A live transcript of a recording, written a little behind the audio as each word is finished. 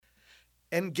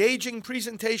engaging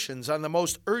presentations on the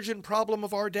most urgent problem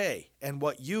of our day and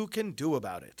what you can do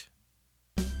about it.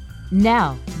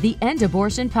 Now, the End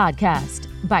Abortion Podcast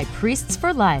by Priests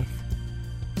for Life.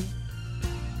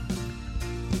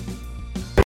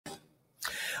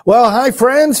 Well, hi,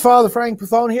 friends. Father Frank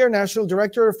Pavone here, National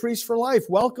Director of Priests for Life.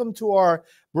 Welcome to our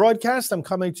broadcast. I'm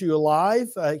coming to you live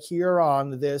here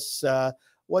on this,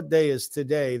 what day is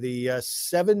today? The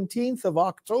 17th of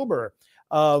October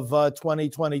of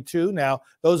 2022. Now,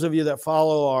 those of you that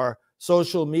follow our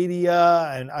social media,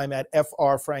 and I'm at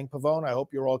FR Frank Pavone. I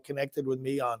hope you're all connected with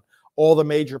me on all the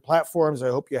major platforms. I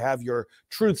hope you have your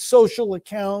Truth Social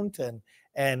account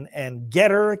and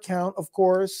Getter account, of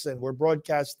course, and we're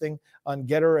broadcasting on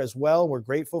Getter as well. We're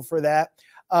grateful for that.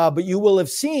 But you will have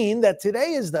seen that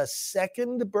today is the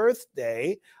second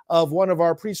birthday of one of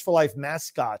our Priests for Life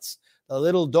mascots, a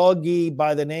little doggy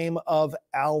by the name of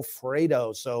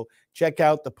Alfredo. So check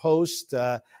out the post.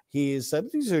 These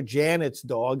are Janet's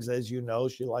dogs, as you know.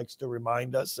 She likes to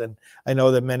remind us, and I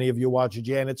know that many of you watch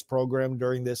Janet's program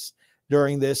during this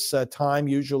time,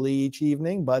 usually each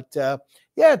evening. But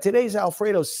yeah, today's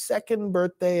Alfredo's second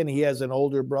birthday, and he has an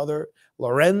older brother,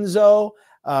 Lorenzo,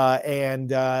 and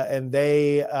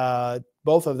they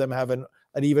both of them have an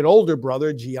even older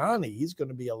brother, Gianni. He's going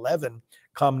to be 11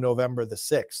 come November the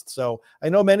 6th. So I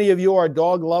know many of you are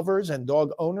dog lovers and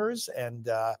dog owners, and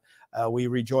we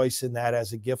rejoice in that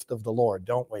as a gift of the Lord,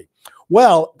 don't we?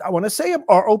 Well, I want to say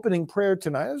our opening prayer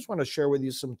tonight. I just want to share with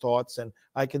you some thoughts, and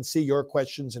I can see your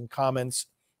questions and comments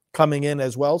coming in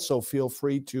as well, so feel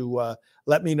free to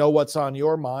let me know what's on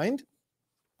your mind.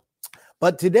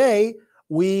 But today,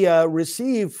 we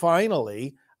receive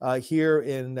finally here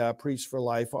in Priests for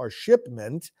Life our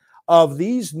shipment of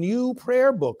these new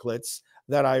prayer booklets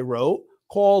that I wrote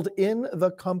called In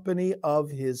the Company of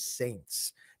His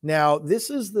Saints. Now, this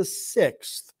is the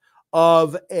sixth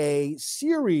of a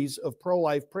series of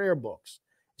pro-life prayer books.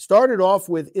 Started off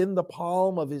with In the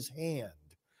Palm of His Hand,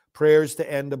 Prayers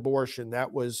to End Abortion.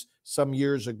 That was some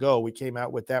years ago. We came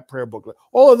out with that prayer booklet.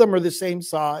 All of them are the same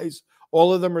size.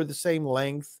 All of them are the same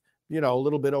length, a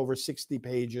little bit over 60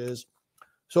 pages.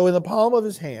 So In the Palm of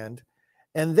His Hand.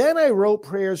 And then I wrote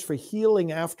Prayers for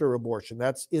Healing After Abortion.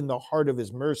 That's In the Heart of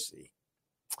His Mercy.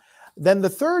 Then the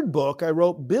third book, I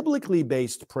wrote biblically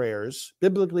based prayers,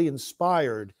 biblically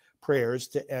inspired prayers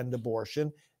to end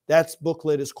abortion. That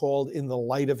booklet is called In the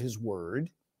Light of His Word.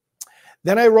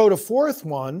 Then I wrote a fourth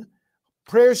one,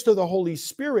 Prayers to the Holy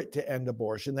Spirit to End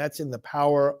Abortion. That's In the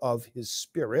Power of His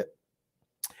Spirit.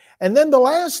 And then the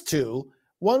last two,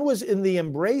 one was In the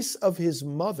Embrace of His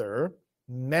Mother,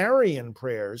 Marian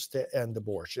Prayers to End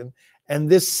Abortion. And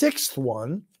this sixth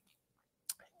one,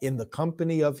 In the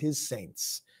Company of His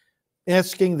Saints,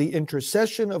 asking the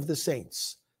intercession of the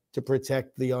saints to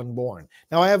protect the unborn.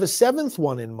 Now, I have a seventh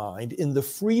one in mind, In the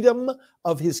Freedom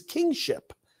of His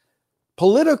Kingship,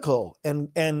 political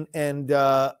and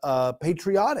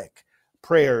patriotic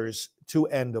prayers to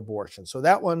end abortion. So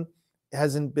that one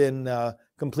hasn't been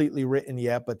completely written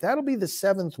yet, but that'll be the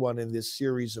seventh one in this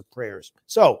series of prayers.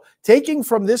 So taking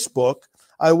from this book,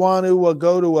 I want to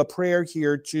go to a prayer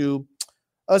here to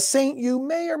a saint you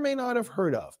may or may not have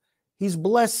heard of. He's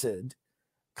blessed,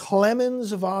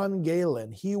 Clemens von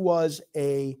Galen. He was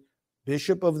a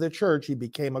bishop of the church. He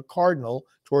became a cardinal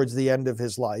towards the end of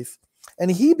his life. And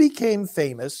he became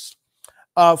famous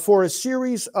for a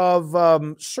series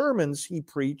of sermons he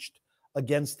preached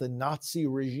against the Nazi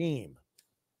regime.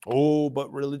 Oh,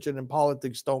 but religion and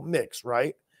politics don't mix,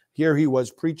 right? Here he was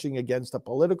preaching against a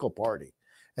political party.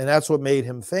 And that's what made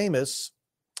him famous.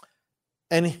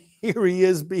 And here he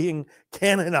is being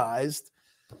canonized.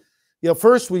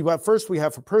 First we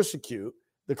have to persecute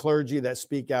the clergy that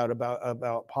speak out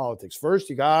about politics. First,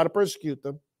 you got to persecute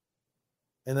them.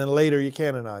 And then later you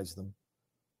canonize them.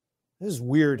 This is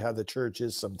weird how the church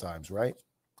is sometimes, right?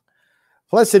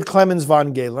 Blessed Clemens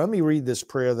von Galen. Let me read this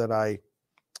prayer that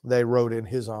they wrote in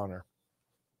his honor.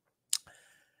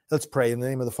 Let's pray in the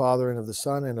name of the Father, and of the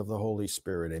Son, and of the Holy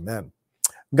Spirit. Amen.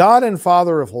 God and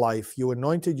Father of life, you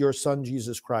anointed your Son,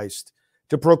 Jesus Christ,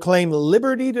 to proclaim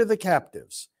liberty to the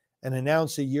captives and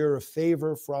announce a year of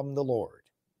favor from the Lord.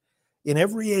 In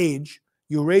every age,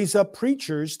 you raise up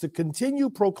preachers to continue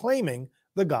proclaiming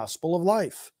the gospel of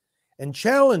life and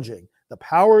challenging the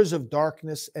powers of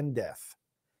darkness and death.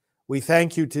 We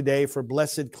thank you today for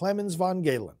Blessed Clemens von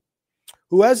Galen,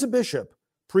 who as a bishop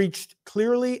preached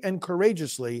clearly and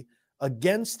courageously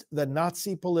against the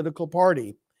Nazi political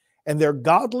party and their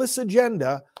godless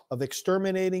agenda of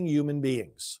exterminating human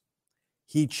beings.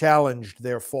 He challenged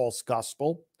their false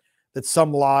gospel that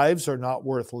some lives are not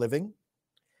worth living.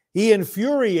 He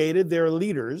infuriated their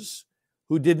leaders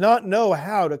who did not know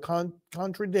how to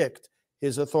contradict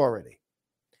his authority.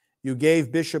 You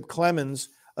gave Bishop Clemens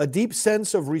a deep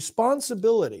sense of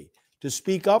responsibility to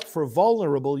speak up for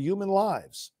vulnerable human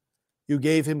lives. You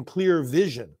gave him clear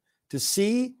vision to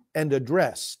see and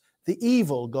address the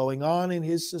evil going on in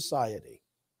his society.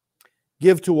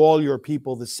 Give to all your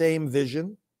people the same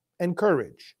vision and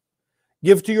courage.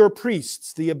 Give to your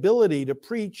priests the ability to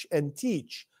preach and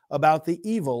teach about the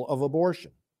evil of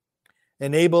abortion.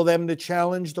 Enable them to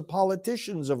challenge the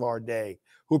politicians of our day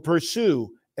who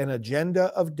pursue an agenda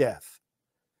of death.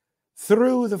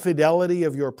 Through the fidelity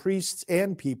of your priests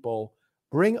and people,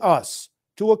 bring us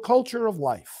to a culture of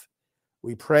life.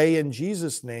 We pray in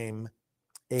Jesus' name,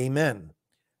 amen.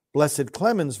 Blessed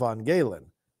Clemens von Galen,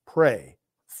 pray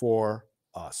for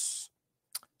us.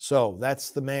 So that's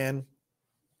the man,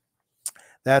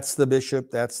 that's the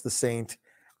bishop, that's the saint.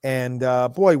 And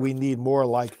boy, we need more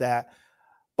like that.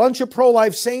 Bunch of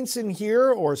pro-life saints in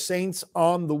here, or saints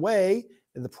on the way,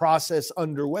 in the process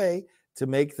underway to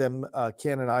make them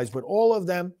canonized, but all of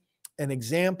them an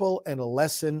example and a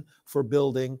lesson for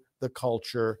building the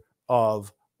culture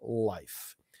of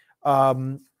life.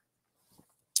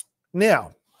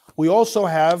 Now, we also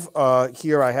have,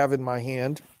 here I have in my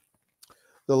hand,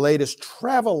 the latest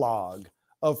travelogue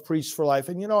of Priests for Life.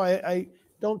 And, you know, I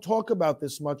don't talk about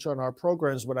this much on our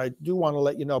programs, but I do want to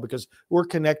let you know, because we're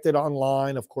connected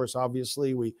online. Of course,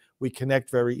 obviously, we connect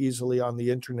very easily on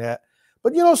the internet.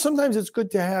 But, you know, sometimes it's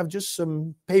good to have just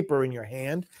some paper in your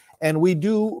hand. And we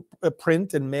do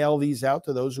print and mail these out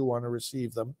to those who want to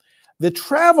receive them. The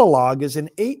travelogue is an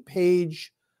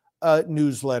 8-page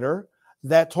newsletter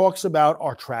that talks about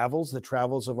our travels, the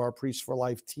travels of our Priests for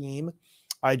Life team.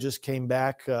 I just came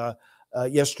back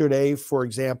yesterday, for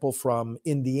example, from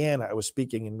Indiana. I was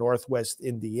speaking in Northwest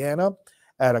Indiana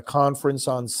at a conference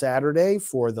on Saturday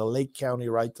for the Lake County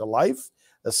Right to Life.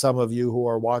 Some of you who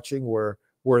are watching were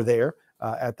there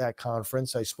at that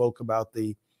conference. I spoke about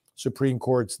the Supreme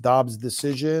Court's Dobbs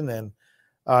decision, and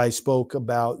I spoke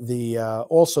about the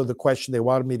also the question they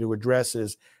wanted me to address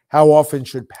is, how often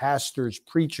should pastors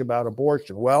preach about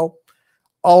abortion? Well,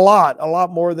 a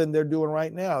lot more than they're doing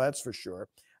right now, that's for sure.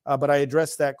 But I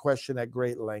addressed that question at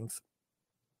great length.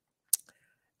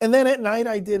 And then at night,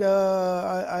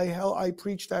 I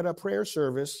preached at a prayer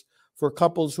service for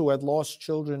couples who had lost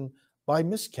children by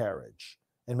miscarriage.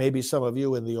 And maybe some of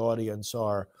you in the audience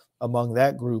are among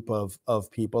that group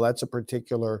of people. That's a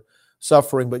particular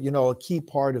suffering, but, you know, a key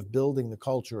part of building the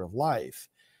culture of life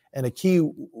and a key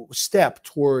step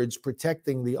towards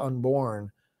protecting the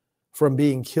unborn from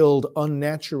being killed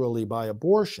unnaturally by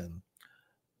abortion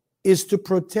is to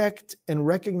protect and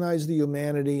recognize the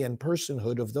humanity and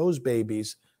personhood of those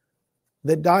babies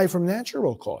that die from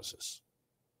natural causes.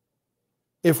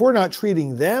 If we're not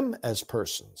treating them as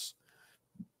persons,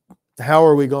 how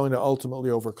are we going to ultimately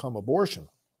overcome abortion?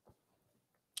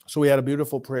 So we had a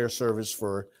beautiful prayer service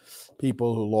for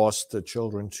people who lost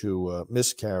children to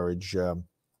miscarriage,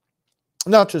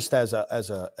 not just as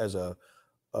a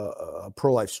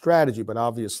pro-life strategy, but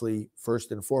obviously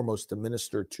first and foremost to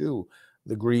minister to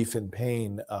the grief and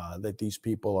pain that these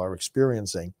people are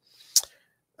experiencing.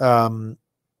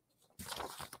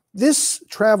 This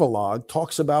travelogue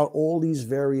talks about all these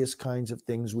various kinds of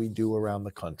things we do around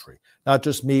the country. Not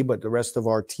just me, but the rest of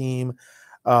our team.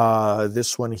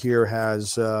 This one here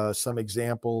has some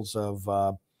examples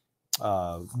of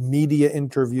media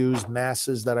interviews,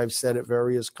 masses that I've said at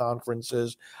various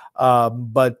conferences.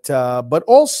 But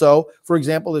also, for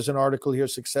example, there's an article here,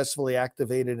 successfully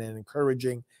activated and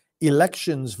encouraging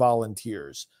elections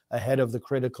volunteers ahead of the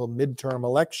critical midterm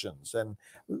elections, and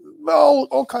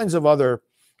all kinds of other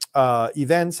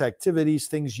events, activities,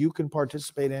 things you can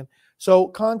participate in. So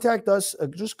contact us.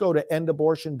 Just go to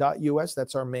endabortion.us.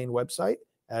 That's our main website,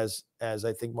 as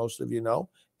I think most of you know,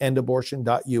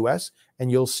 endabortion.us,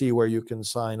 and you'll see where you can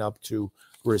sign up to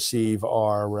receive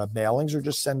our mailings, or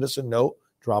just send us a note,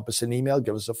 drop us an email,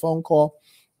 give us a phone call,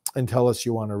 and tell us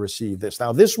you want to receive this.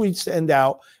 Now, this we send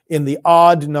out in the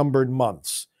odd numbered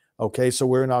months. Okay, so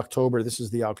we're in October. This is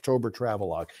the October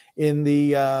travelogue. In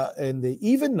the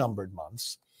even numbered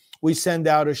months, we send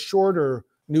out a shorter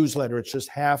newsletter. It's just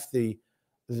half the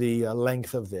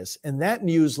length of this. And that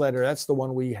newsletter, that's the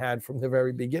one we had from the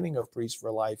very beginning of Priests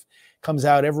for Life, comes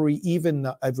out every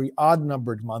odd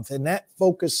numbered month. And that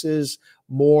focuses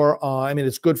more on, I mean,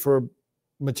 it's good for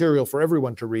material for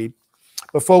everyone to read,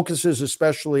 but focuses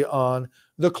especially on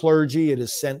the clergy. It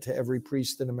is sent to every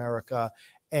priest in America,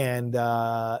 and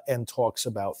talks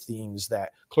about themes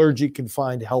that clergy can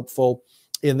find helpful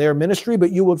in their ministry,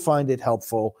 but you would find it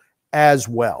helpful as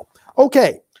well.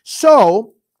 Okay,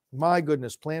 so my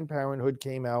goodness, Planned Parenthood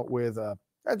came out with,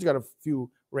 I've got a few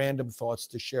random thoughts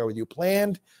to share with you.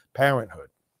 Planned Parenthood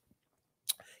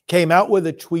came out with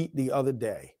a tweet the other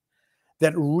day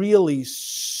that really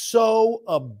so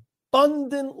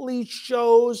abundantly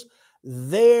shows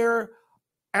their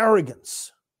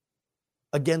arrogance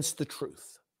against the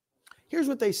truth. Here's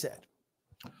what they said.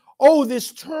 Oh,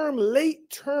 this term,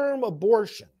 late-term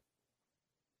abortion.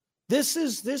 This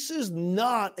is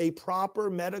not a proper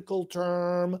medical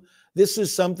term. This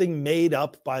is something made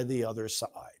up by the other side.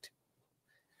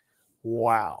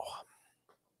 Wow.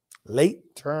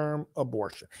 Late-term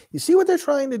abortion. You see what they're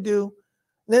trying to do?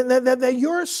 That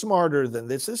you're smarter than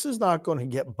this. This is not going to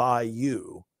get by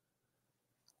you.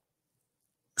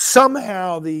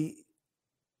 Somehow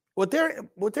what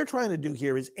they're trying to do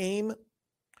here is aim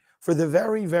for the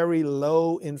very, very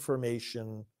low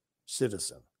information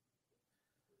citizen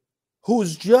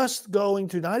who's just going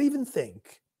to not even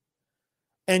think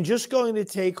and just going to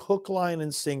take hook, line,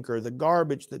 and sinker the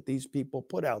garbage that these people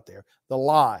put out there, the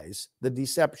lies, the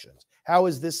deceptions. How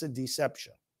is this a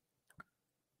deception?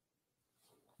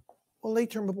 Well,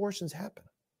 late-term abortions happen.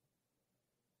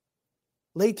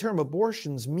 Late-term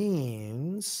abortions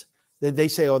means that they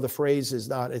say, oh, the phrase is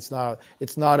not, it's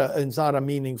not a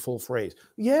meaningful phrase.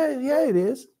 Yeah, it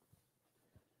is.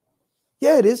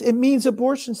 Yeah, it is. It means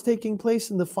abortions taking place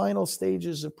in the final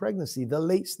stages of pregnancy, the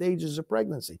late stages of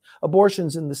pregnancy.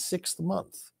 Abortions in the 6th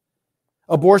month.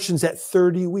 Abortions at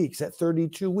 30 weeks, at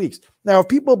 32 weeks. Now, if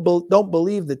people don't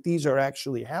believe that these are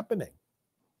actually happening,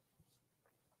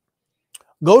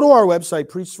 go to our website,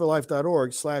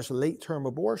 priestsforlife.org/late-term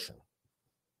abortion.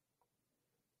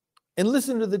 And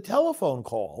listen to the telephone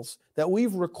calls that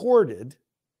we've recorded,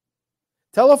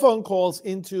 telephone calls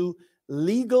into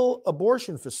legal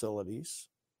abortion facilities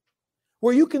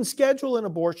where you can schedule an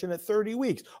abortion at 30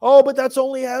 weeks. Oh, but it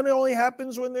only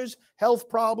happens when there's health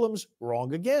problems.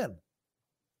 Wrong again.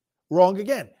 Wrong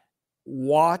again.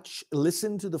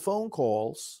 Listen to the phone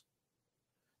calls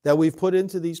that we've put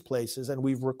into these places and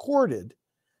we've recorded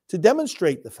to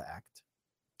demonstrate the fact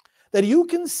that you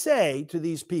can say to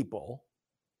these people,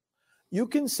 you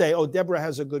can say, oh, Deborah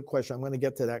has a good question. I'm going to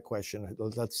get to that question.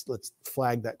 Let's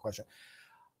flag that question.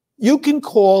 You can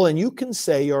call and you can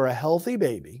say you're a healthy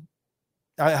baby,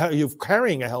 you're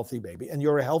carrying a healthy baby, and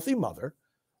you're a healthy mother,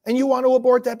 and you want to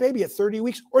abort that baby at 30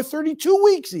 weeks or 32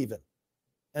 weeks even.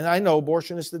 And I know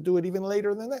abortionists that do it even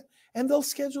later than that. And they'll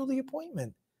schedule the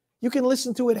appointment. You can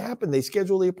listen to it happen. They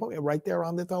schedule the appointment right there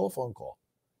on the telephone call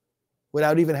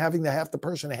without even having to have the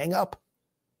person hang up.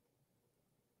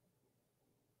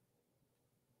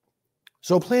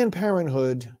 So Planned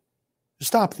Parenthood,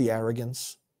 stop the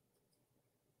arrogance.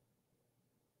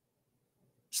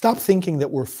 Stop thinking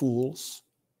that we're fools.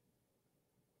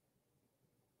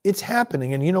 It's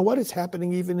happening. And you know what? It's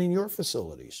happening even in your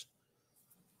facilities.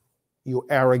 You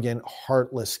arrogant,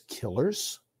 heartless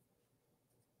killers.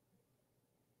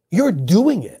 You're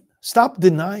doing it. Stop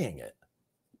denying it.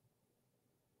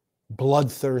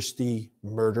 Bloodthirsty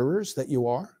murderers that you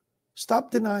are.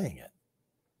 Stop denying it.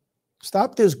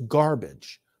 Stop this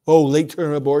garbage. Oh,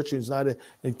 late-term abortion is not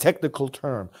a technical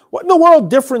term. What in the world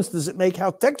difference does it make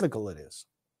how technical it is?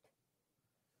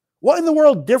 What in the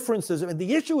world difference does it make?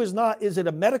 The issue is not, is it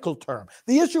a medical term?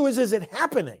 The issue is it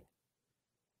happening?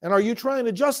 And are you trying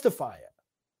to justify it?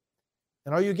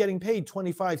 And are you getting paid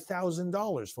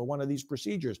 $25,000 for one of these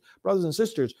procedures? Brothers and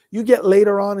sisters, you get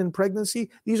later on in pregnancy,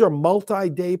 these are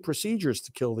multi-day procedures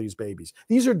to kill these babies.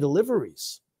 These are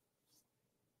deliveries.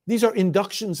 These are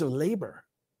inductions of labor.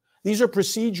 These are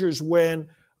procedures where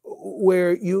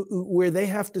they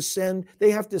have to send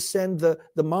the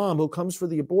mom who comes for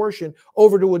the abortion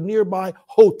over to a nearby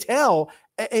hotel.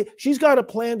 She's got a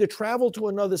plan to travel to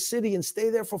another city and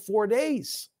stay there for 4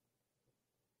 days.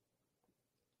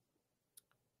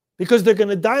 Because they're going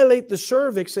to dilate the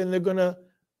cervix and they're going to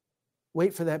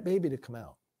wait for that baby to come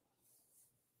out.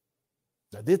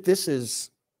 Now,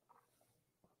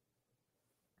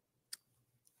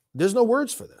 there's no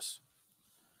words for this.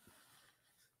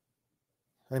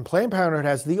 And Planned Parenthood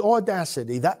has the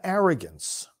audacity, the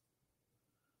arrogance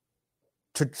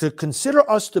to consider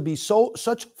us to be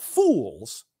such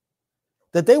fools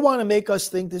that they want to make us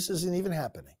think this isn't even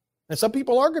happening. And some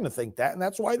people are going to think that, and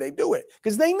that's why they do it.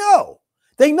 Because they know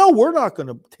we're not going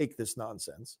to take this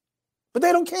nonsense. But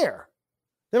they don't care.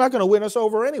 They're not going to win us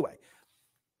over anyway.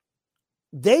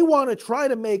 They want to try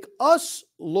to make us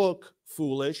look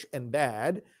foolish and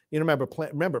bad. You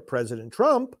remember President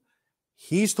Trump,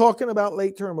 he's talking about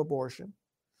late-term abortion.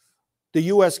 The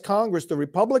U.S. Congress, the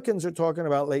Republicans are talking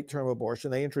about late-term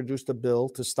abortion. They introduced a bill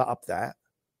to stop that.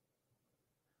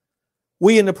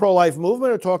 We in the pro-life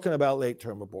movement are talking about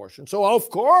late-term abortion. So, of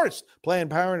course, Planned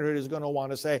Parenthood is going to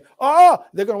want to say,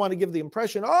 they're going to want to give the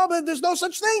impression, but there's no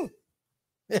such thing.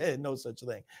 No such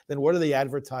thing. Then what are the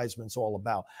advertisements all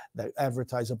about that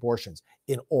advertise abortions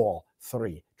in all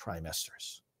 3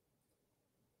 trimesters?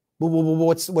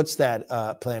 What's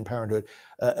that, Planned Parenthood?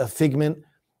 A figment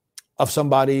of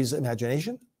somebody's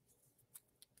imagination?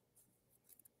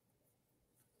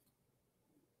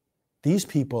 These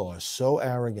people are so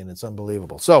arrogant, it's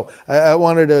unbelievable. So I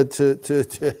wanted to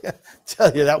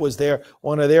tell you that was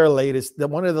one of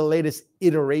the latest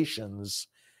iterations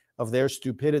of their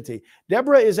stupidity.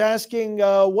 Deborah is asking,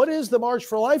 what is the March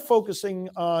for Life focusing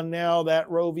on now that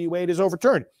Roe v. Wade is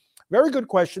overturned? Very good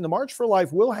question. The March for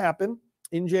Life will happen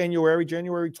in January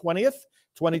 20th,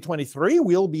 2023.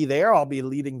 We'll be there. I'll be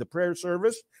leading the prayer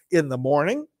service in the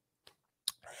morning.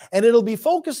 And it'll be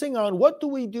focusing on what do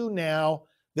we do now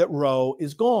that Roe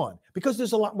is gone? Because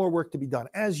there's a lot more work to be done.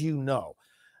 As you know,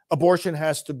 abortion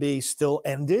has to be still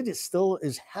ended. It still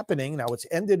is happening. Now, it's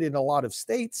ended in a lot of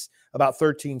states. About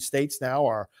 13 states now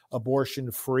are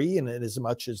abortion-free, and in as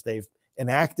much as they've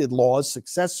enacted laws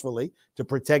successfully to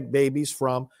protect babies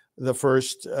from the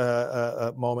first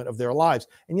moment of their lives.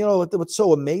 And you know what's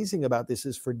so amazing about this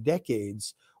is for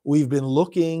decades, we've been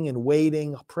looking and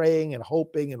waiting, praying and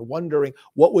hoping and wondering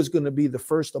what was going to be the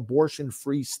first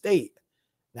abortion-free state.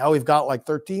 Now we've got like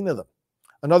 13 of them.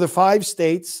 Another 5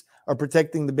 states are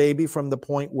protecting the baby from the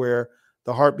point where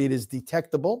the heartbeat is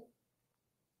detectable.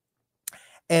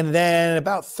 And then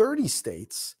about 30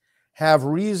 states have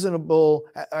reasonable,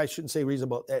 I shouldn't say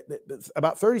reasonable,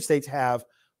 about 30 states have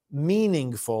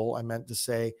meaningful, I meant to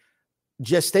say,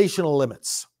 gestational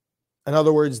limits. In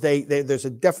other words, there's a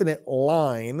definite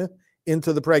line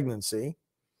into the pregnancy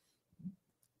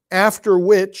after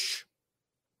which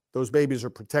those babies are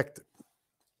protected.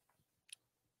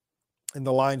 And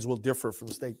the lines will differ from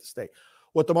state to state.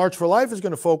 What the March for Life is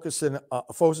going to focus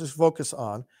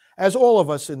on, as all of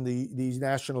us in these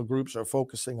national groups are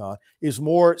focusing on, is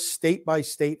more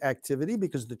state-by-state activity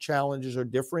because the challenges are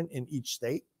different in each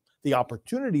state. The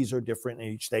opportunities are different in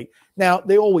each state. Now,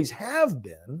 they always have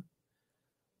been,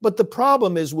 but the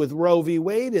problem is with Roe v.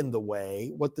 Wade in the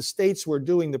way, what the states were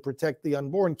doing to protect the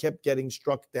unborn kept getting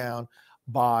struck down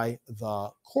by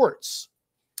the courts.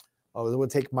 We'll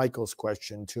take Michael's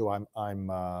question too. I'm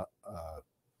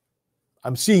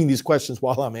seeing these questions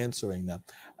while I'm answering them.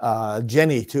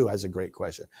 Jenny too has a great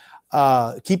question.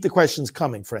 Keep the questions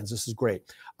coming, friends. This is great.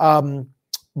 But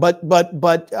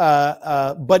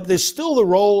there's still the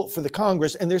role for the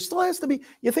Congress, and there still has to be.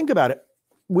 You think about it.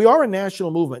 We are a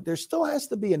national movement. There still has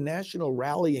to be a national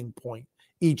rallying point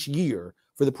each year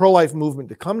for the pro-life movement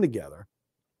to come together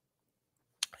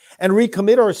and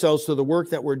recommit ourselves to the work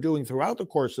that we're doing throughout the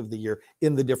course of the year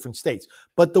in the different states.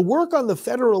 But the work on the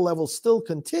federal level still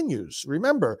continues.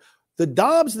 Remember, the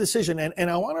Dobbs decision,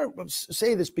 and I want to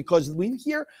say this because we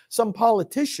hear some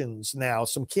politicians now,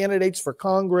 some candidates for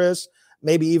Congress,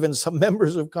 maybe even some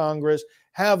members of Congress,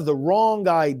 have the wrong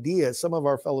idea. Some of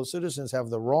our fellow citizens have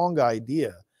the wrong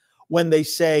idea when they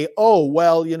say, oh,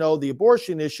 well, you know, the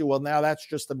abortion issue, well, now that's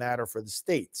just a matter for the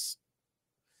states.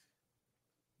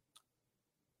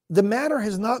 The matter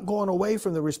has not gone away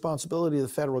from the responsibility of the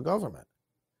federal government.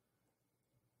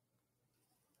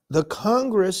 The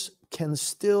Congress can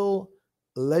still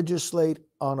legislate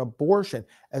on abortion.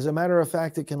 As a matter of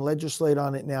fact, it can legislate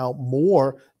on it now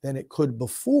more than it could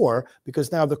before,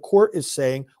 because now the court is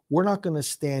saying, we're not going to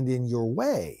stand in your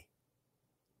way.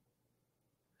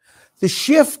 The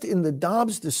shift in the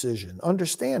Dobbs decision,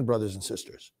 understand, brothers and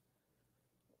sisters,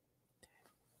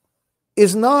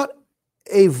 is not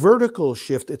a vertical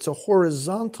shift, it's a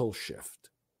horizontal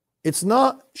shift. It's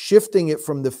not shifting it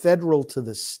from the federal to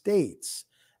the states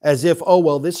as if, oh,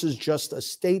 well, this is just a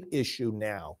state issue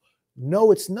now.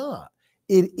 No, it's not.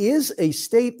 It is a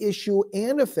state issue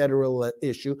and a federal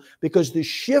issue because the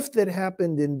shift that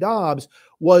happened in Dobbs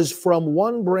was from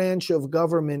one branch of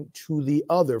government to the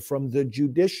other, from the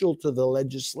judicial to the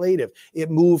legislative. It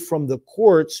moved from the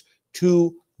courts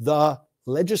to the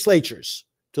legislatures,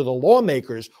 to the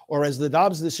lawmakers, or as the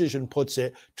Dobbs decision puts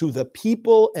it, to the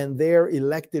people and their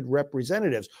elected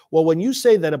representatives. Well, when you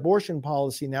say that abortion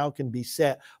policy now can be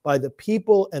set by the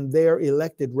people and their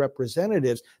elected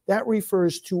representatives, that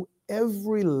refers to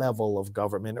every level of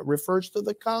government. It refers to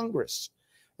the Congress.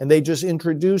 And they just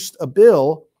introduced a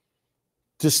bill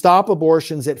to stop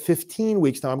abortions at 15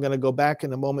 weeks. Now, I'm going to go back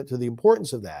in a moment to the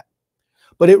importance of that.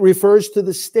 But it refers to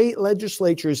the state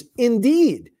legislatures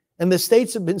indeed. And the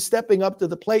states have been stepping up to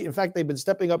the plate. In fact, they've been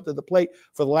stepping up to the plate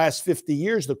for the last 50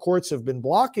 years. The courts have been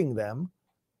blocking them.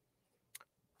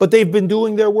 But they've been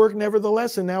doing their work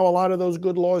nevertheless, and now a lot of those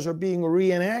good laws are being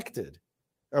reenacted,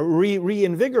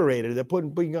 reinvigorated.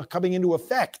 They're coming into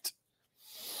effect.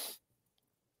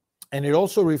 And it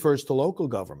also refers to local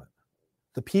government.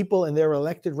 The people and their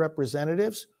elected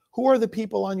representatives. Who are the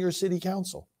people on your city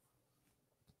council?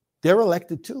 They're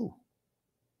elected too.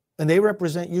 And they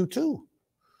represent you too.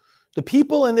 The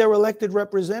people and their elected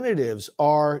representatives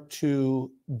are to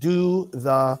do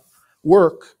the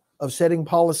work of setting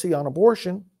policy on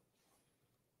abortion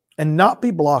and not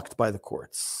be blocked by the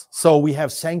courts. So we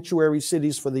have sanctuary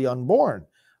cities for the unborn.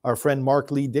 Our friend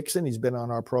Mark Lee Dixon, he's been on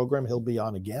our program. He'll be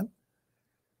on again.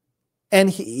 And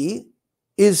he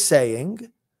is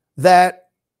saying that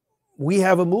we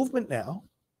have a movement now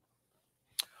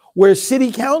where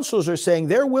city councils are saying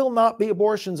there will not be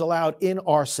abortions allowed in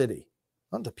our city.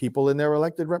 Well, the people and their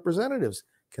elected representatives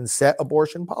can set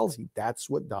abortion policy. That's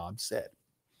what Dobbs said.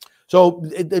 So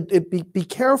be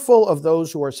careful of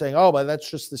those who are saying, oh, but that's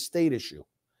just the state issue.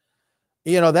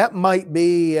 That might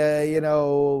be,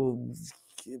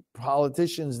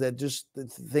 politicians that just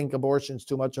think abortion's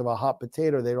too much of a hot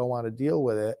potato. They don't want to deal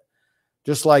with it.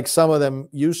 Just like some of them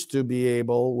used to be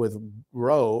able, with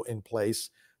Roe in place,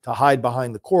 to hide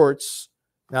behind the courts.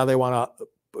 Now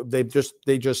they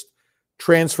just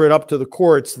transfer it up to the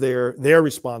courts, their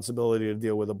responsibility to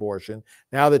deal with abortion.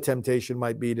 Now the temptation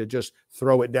might be to just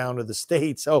throw it down to the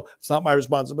states. Oh, it's not my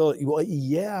responsibility. Well,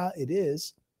 yeah, it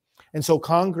is. And so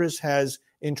Congress has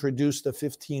introduced a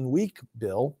 15-week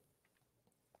bill.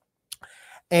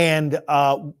 And,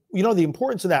 the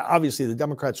importance of that, obviously, the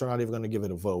Democrats are not even going to give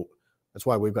it a vote. That's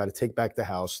why we've got to take back the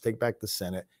House, take back the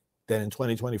Senate, then in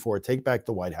 2024, take back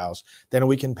the White House. Then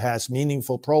we can pass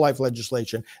meaningful pro-life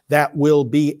legislation that will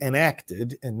be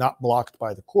enacted and not blocked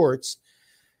by the courts.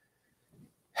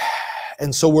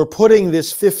 And so we're putting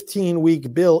this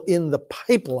 15-week bill in the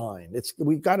pipeline.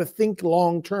 We've got to think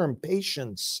long-term.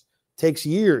 Patience takes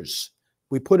years.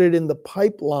 We put it in the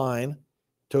pipeline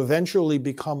to eventually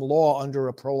become law under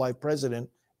a pro-life president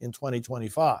in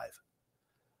 2025.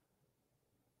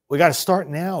 We got to start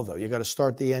now, though. You got to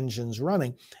start the engines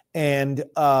running. And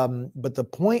but the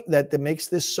point that makes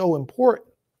this so important,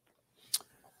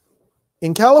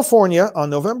 in California on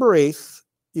November 8th,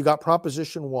 you got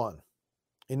Proposition 1.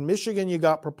 In Michigan, you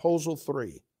got Proposal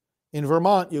 3. In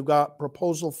Vermont, you got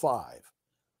Proposal 5.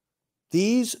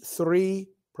 These three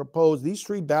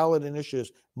ballot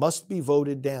initiatives must be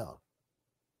voted down.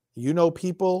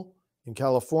 People in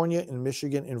California, in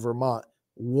Michigan, in Vermont,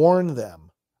 warn them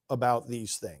about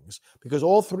these things, because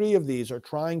all three of these are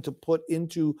trying to put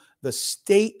into the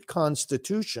state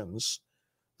constitutions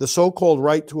the so-called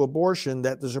right to abortion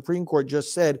that the Supreme Court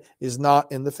just said is not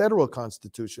in the federal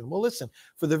Constitution. Well, listen,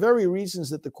 for the very reasons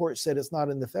that the court said it's not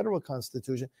in the federal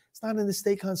Constitution, it's not in the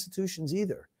state constitutions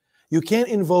either. You can't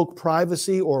invoke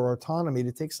privacy or autonomy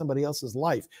to take somebody else's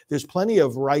life. There's plenty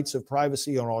of rights of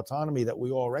privacy and autonomy that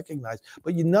we all recognize,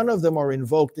 but none of them are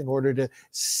invoked in order to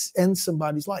end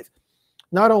somebody's life.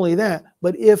 Not only that,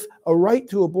 but if a right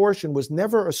to abortion was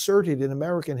never asserted in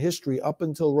American history up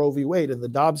until Roe v. Wade, and the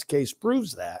Dobbs case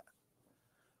proves that,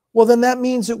 well, then that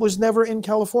means it was never in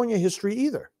California history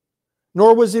either.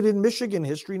 Nor was it in Michigan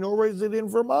history, nor was it in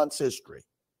Vermont's history.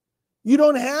 You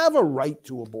don't have a right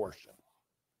to abortion.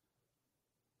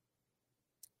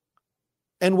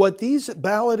 And what these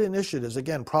ballot initiatives,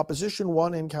 again, Proposition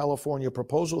 1 in California,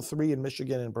 Proposal 3 in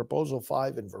Michigan, and Proposal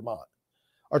 5 in Vermont,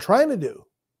 are trying to do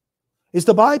is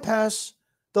to bypass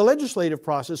the legislative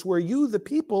process where you, the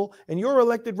people, and your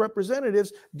elected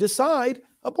representatives decide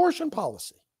abortion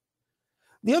policy.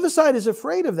 The other side is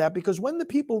afraid of that because when the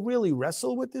people really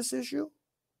wrestle with this issue,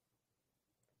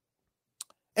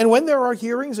 and when there are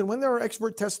hearings, and when there are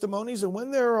expert testimonies, and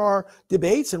when there are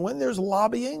debates, and when there's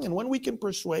lobbying, and when we can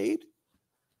persuade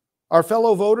our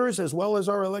fellow voters as well as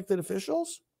our elected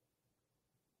officials,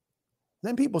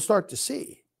 then people start to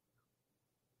see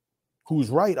who's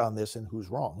right on this and who's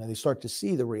wrong, and they start to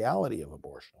see the reality of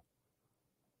abortion.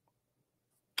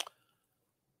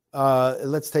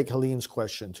 Let's take Helene's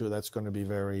question too. That's going to be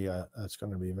very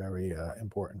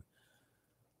important.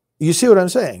 You see what I'm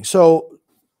saying? So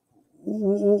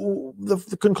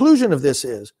the conclusion of this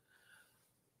is,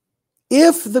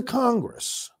 if the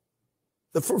Congress,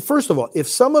 first of all, if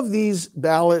some of these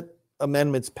ballot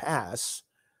amendments pass,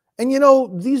 and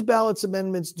these ballot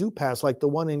amendments do pass, like the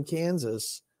one in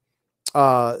Kansas.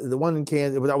 The one in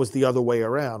Kansas, that was the other way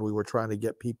around. We were trying to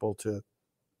get people to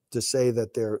say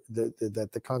that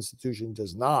that the Constitution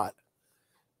does not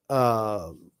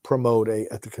promote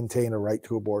to contain a right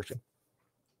to abortion.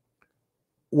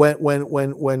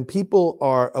 When people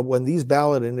are when these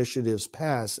ballot initiatives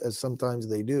pass, as sometimes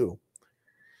they do,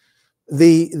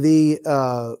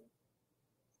 The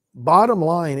bottom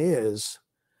line is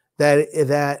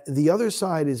that the other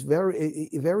side is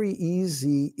very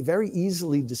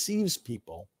easily deceives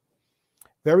people.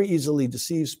 Very easily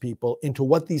deceives people into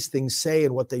what these things say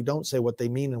and what they don't say, what they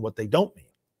mean and what they don't mean.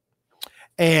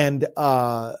 And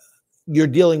you're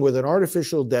dealing with an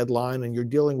artificial deadline, and you're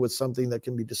dealing with something that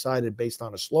can be decided based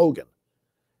on a slogan.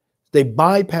 They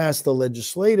bypass the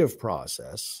legislative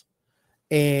process.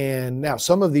 And now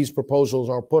some of these proposals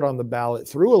are put on the ballot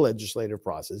through a legislative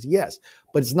process, yes,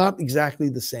 but it's not exactly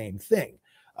the same thing.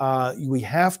 We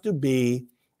have to be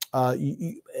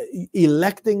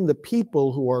electing the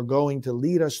people who are going to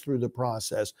lead us through the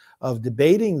process of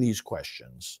debating these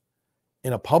questions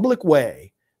in a public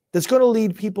way that's going to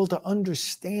lead people to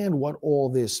understand what all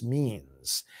this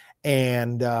means.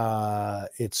 And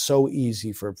it's so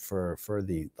easy for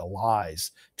the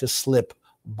lies to slip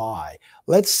by.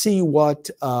 Let's see what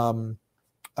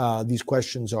these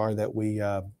questions are that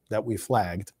we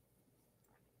flagged.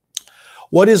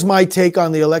 What is my take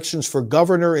on the elections for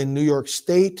governor in New York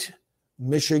State,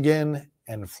 Michigan,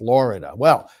 and Florida?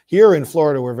 Well, here in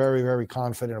Florida, we're very, very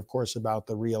confident, of course, about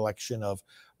the re-election of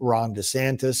Ron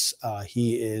DeSantis.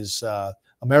 He is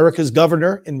America's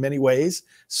governor in many ways,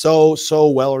 so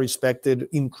well respected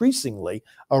increasingly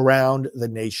around the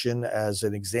nation as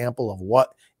an example of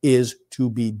what is to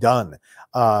be done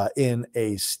in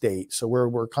a state. So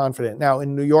we're confident. Now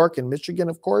in New York and Michigan,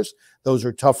 of course, those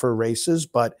are tougher races,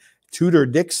 but Tudor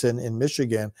Dixon in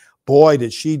Michigan, boy,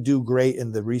 did she do great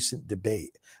in the recent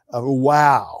debate.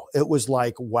 Wow. It was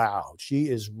like, wow, she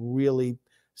is really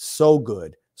so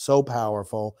good, so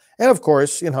powerful. And of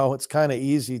course, it's kind of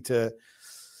easy to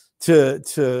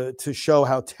show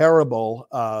how terrible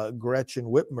Gretchen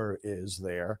Whitmer is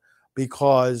there,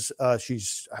 because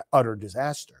she's utter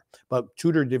disaster. But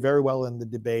Tudor did very well in the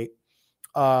debate.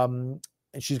 And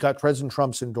she's got President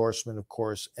Trump's endorsement, of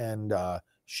course, and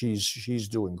she's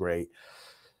doing great.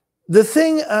 The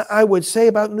thing I would say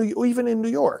about even in New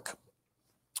York,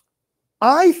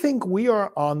 I think we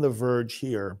are on the verge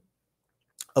here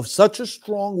of such a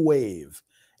strong wave,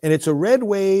 and it's a red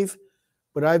wave,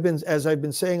 but as I've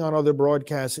been saying on other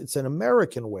broadcasts, it's an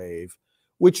American wave,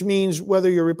 which means whether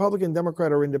you're Republican,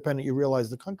 Democrat, or independent, you realize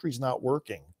the country's not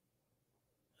working.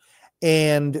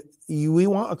 And we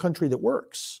want a country that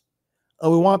works.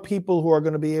 And we want people who are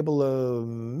going to be able to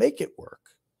make it work.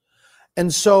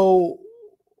 And so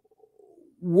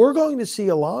we're going to see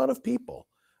a lot of people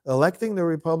electing the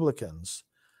Republicans,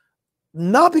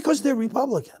 not because they're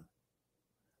Republican,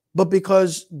 but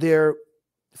because they're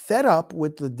fed up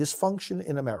with the dysfunction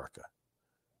in America.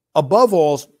 Above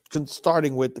all,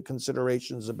 starting with the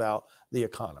considerations about the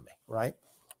economy, right?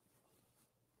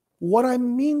 What I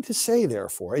mean to say,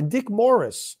 therefore, and Dick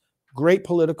Morris, great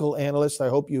political analyst, I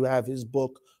hope you have his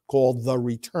book called The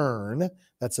Return.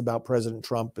 That's about President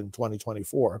Trump in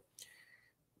 2024.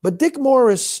 But Dick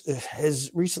Morris has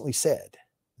recently said,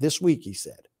 this week he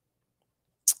said,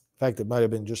 in fact, it might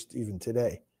have been just even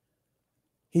today,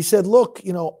 he said, look,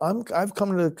 I've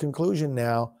come to the conclusion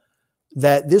now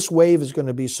that this wave is going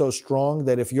to be so strong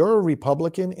that if you're a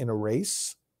Republican in a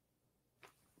race,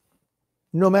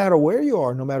 no matter where you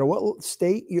are, no matter what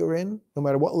state you're in, no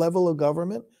matter what level of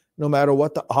government, no matter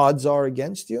what the odds are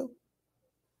against you,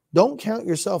 don't count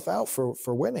yourself out for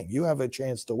winning. You have a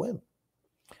chance to win.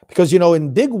 Because,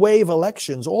 in big wave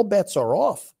elections, all bets are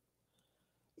off.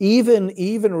 Even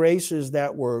races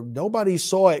that were nobody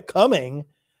saw it coming,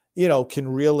 can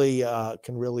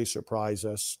really surprise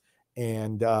us.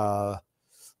 And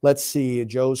let's see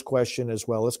Joe's question as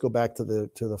well. Let's go back to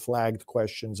the flagged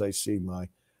questions. I see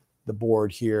the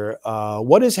board here.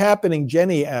 What is happening?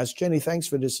 Jenny asked. Jenny, thanks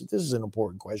for this. This is an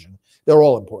important question. They're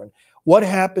all important. What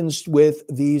happens with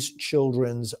these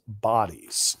children's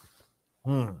bodies?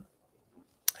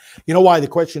 You know why the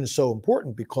question is so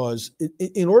important? Because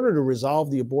in order to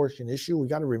resolve the abortion issue, we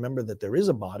got to remember that there is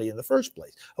a body in the first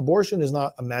place. Abortion is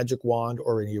not a magic wand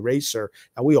or an eraser.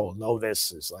 Now, we all know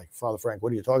this. It's like, Father Frank,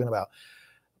 what are you talking about?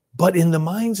 But in the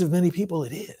minds of many people,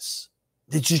 it is.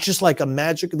 It's just like a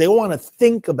magic. They don't want to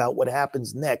think about what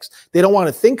happens next. They don't want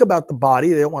to think about the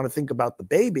body. They don't want to think about the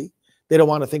baby. They don't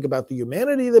want to think about the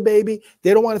humanity of the baby.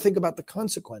 They don't want to think about the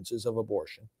consequences of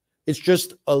abortion. It's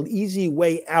just an easy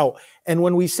way out. And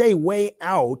when we say way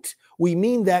out, we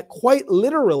mean that quite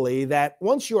literally, that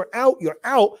once you're out,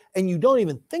 and you don't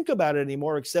even think about it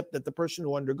anymore, except that the person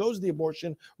who undergoes the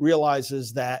abortion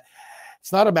realizes that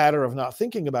it's not a matter of not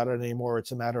thinking about it anymore.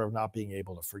 It's a matter of not being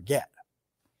able to forget.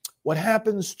 What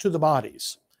happens to the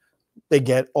bodies? They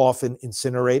get often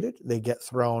incinerated. They get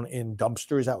thrown in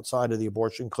dumpsters outside of the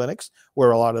abortion clinics,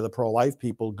 where a lot of the pro-life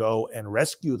people go and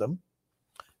rescue them.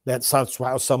 That's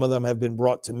how some of them have been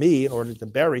brought to me in order to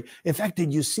bury. In fact,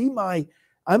 did you see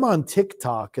I'm on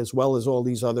TikTok as well as all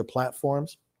these other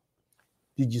platforms.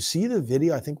 Did you see the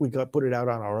video? I think we put it out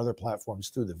on our other platforms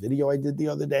too. The video I did the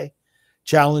other day,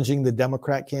 challenging the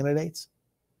Democrat candidates.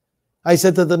 I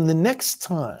said to them, the next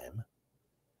time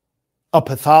a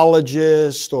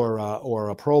pathologist or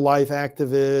a pro-life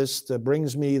activist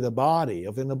brings me the body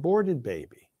of an aborted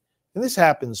baby, and this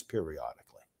happens periodically,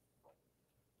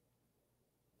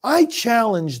 I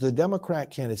challenge the Democrat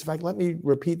candidates. In fact, let me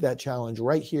repeat that challenge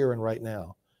right here and right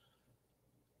now.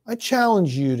 I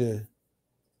challenge you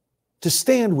to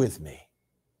stand with me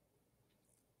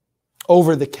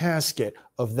over the casket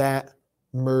of that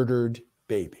murdered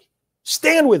baby.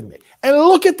 Stand with me and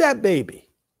look at that baby.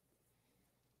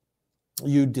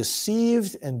 You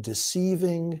deceived and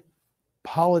deceiving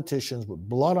politicians with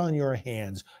blood on your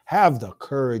hands, have the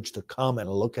courage to come and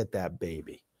look at that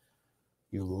baby.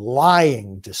 You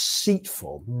lying,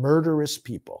 deceitful, murderous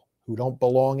people who don't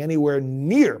belong anywhere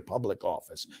near public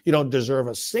office. You don't deserve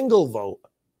a single vote.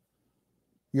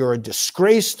 You're a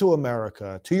disgrace to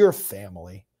America, to your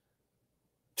family,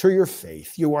 to your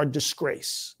faith. You are a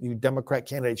disgrace. You Democrat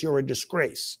candidates, you're a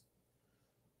disgrace.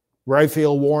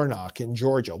 Raphael Warnock in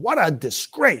Georgia, what a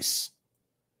disgrace.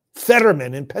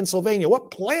 Fetterman in Pennsylvania,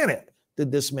 what planet did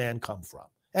this man come from?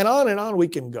 And on we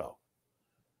can go.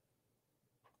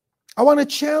 I want to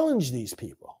challenge these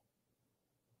people.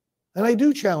 And I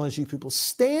do challenge these people.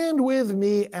 Stand with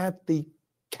me at the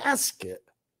casket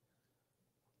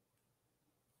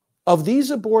of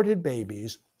these aborted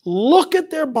babies. Look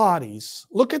at their bodies.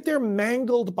 Look at their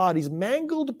mangled bodies,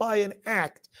 mangled by an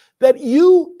act that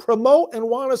you promote and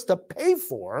want us to pay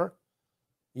for.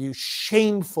 You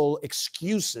shameful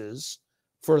excuses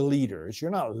for leaders.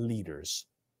 You're not leaders.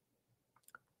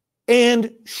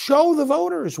 And show the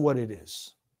voters what it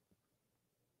is.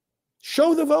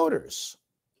 Show the voters,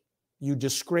 you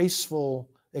disgraceful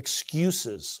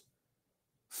excuses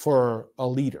for a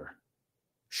leader.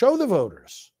 Show the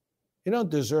voters. You don't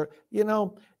deserve,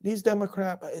 these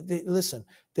Democrats, listen,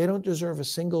 they don't deserve a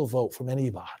single vote from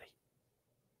anybody.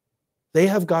 They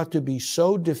have got to be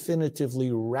so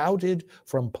definitively routed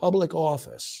from public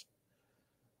office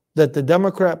that the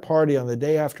Democrat Party on the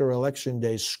day after Election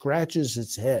Day scratches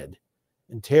its head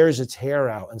and tears its hair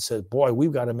out and says, boy,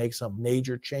 we've got to make some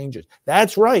major changes.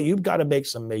 That's right. You've got to make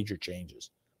some major changes,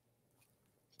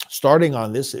 starting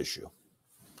on this issue.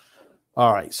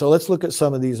 All right. So let's look at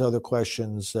some of these other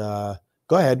questions. Go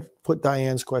ahead. Put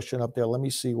Diane's question up there. Let me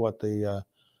see what the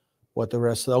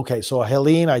rest of okay. So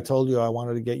Helene, I told you I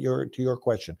wanted to get to your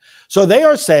question. So they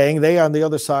are saying, they on the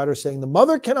other side are saying the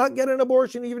mother cannot get an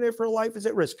abortion even if her life is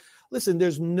at risk. Listen,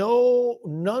 there's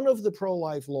none of the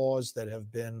pro-life laws that have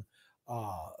been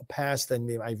passed,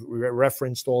 and I've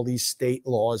referenced all these state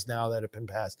laws now that have been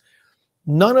passed.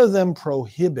 None of them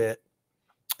prohibit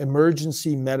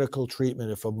emergency medical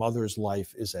treatment if a mother's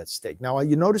life is at stake. Now,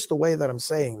 you notice the way that I'm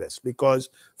saying this, because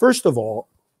first of all,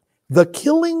 the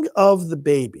killing of the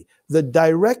baby, the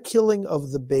direct killing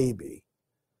of the baby,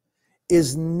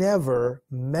 is never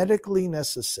medically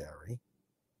necessary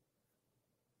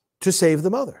to save the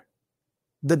mother.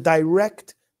 The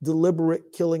direct,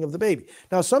 deliberate killing of the baby.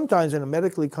 Now, sometimes in a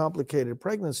medically complicated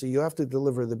pregnancy, you have to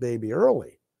deliver the baby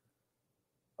early,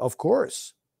 of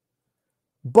course.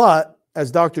 But as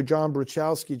Dr. John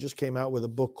Bruchowski just came out with a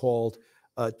book called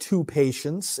Two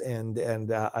Patients,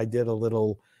 and I did a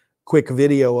little quick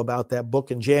video about that book,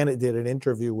 and Janet did an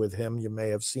interview with him. You may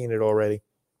have seen it already.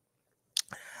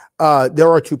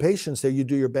 There are two patients there. You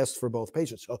do your best for both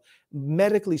patients. So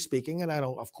medically speaking, and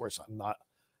I'm not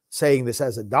saying this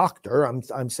as a doctor.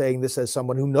 I'm saying this as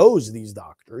someone who knows these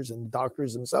doctors, and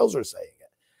doctors themselves are saying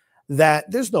it,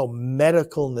 that there's no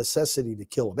medical necessity to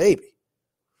kill a baby.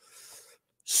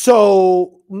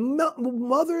 So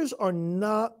mothers are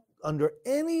not, under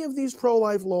any of these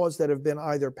pro-life laws that have been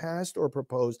either passed or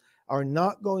proposed, are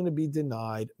not going to be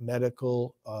denied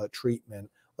medical treatment.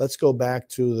 Let's go back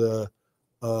to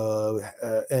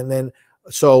and then,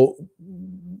 so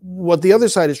what the other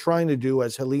side is trying to do,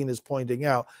 as Helene is pointing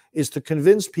out, is to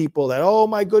convince people that, oh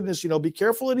my goodness, be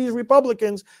careful of these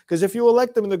Republicans, because if you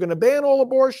elect them, they're going to ban all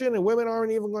abortion and women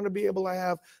aren't even going to be able to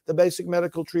have the basic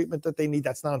medical treatment that they need.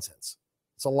 That's nonsense.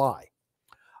 It's a lie.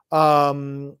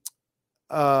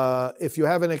 If you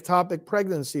have an ectopic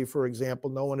pregnancy, for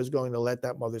example, no one is going to let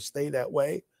that mother stay that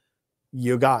way.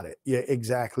 You got it. You're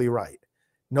exactly right.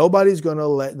 Nobody's going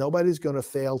to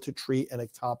fail to treat an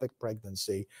ectopic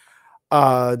pregnancy.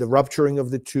 The rupturing of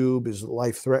the tube is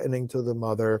life-threatening to the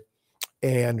mother,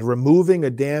 and removing a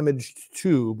damaged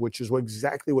tube, which is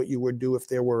exactly what you would do if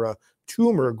there were a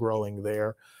tumor growing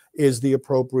there, is the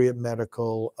appropriate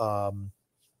medical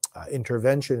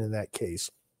intervention in that case.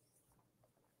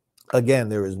 Again,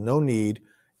 there is no need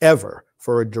ever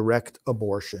for a direct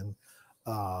abortion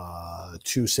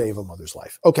to save a mother's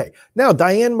life. Okay, now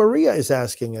Diane Maria is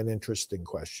asking an interesting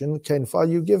question.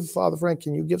 Father Frank,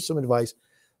 can you give some advice?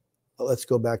 Let's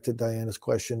go back to Diana's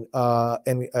question.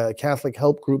 And Catholic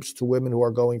help groups to women who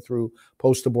are going through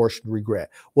post-abortion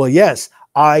regret. Well, yes,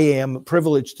 I am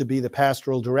privileged to be the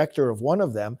pastoral director of one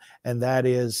of them, and that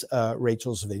is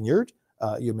Rachel's Vineyard.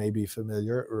 You may be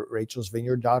familiar,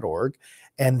 rachelsvineyard.org.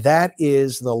 And that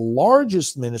is the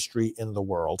largest ministry in the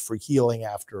world for healing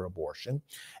after abortion.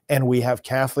 And we have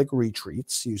Catholic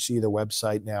retreats. You see the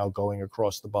website now going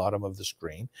across the bottom of the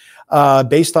screen,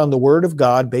 based on the Word of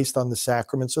God, based on the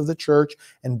sacraments of the Church,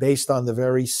 and based on the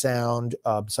very sound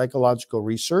psychological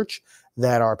research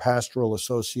that our pastoral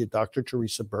associate, Dr.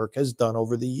 Teresa Burke, has done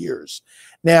over the years.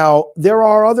 Now, there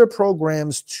are other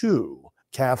programs too,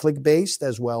 Catholic-based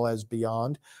as well as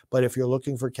beyond. But if you're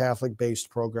looking for Catholic-based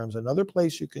programs, another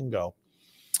place you can go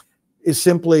is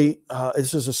simply,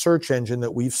 this is a search engine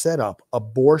that we've set up,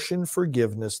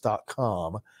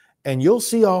 abortionforgiveness.com. And you'll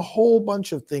see a whole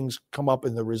bunch of things come up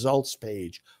in the results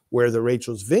page where the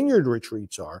Rachel's Vineyard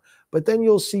retreats are. But then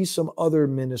you'll see some other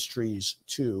ministries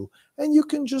too. And you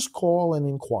can just call and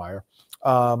inquire.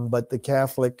 But the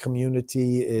Catholic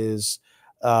community is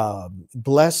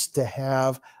blessed to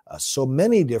have so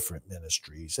many different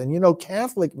ministries. And, you know,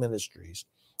 Catholic ministries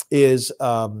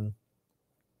are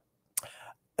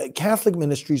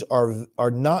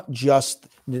not just,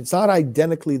 it's not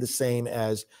identically the same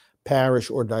as parish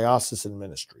or diocesan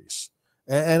ministries.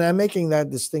 And I'm making that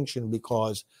distinction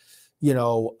because, you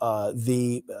know, a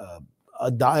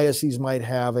diocese might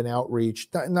have an outreach,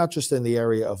 not just in the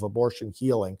area of abortion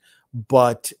healing,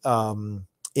 but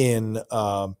in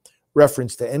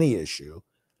reference to any issue.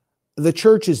 The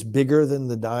church is bigger than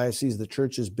the diocese. The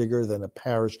church is bigger than a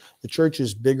parish. The church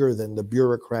is bigger than the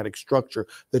bureaucratic structure.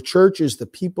 The church is the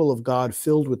people of God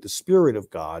filled with the Spirit of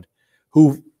God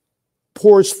who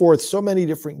pours forth so many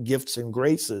different gifts and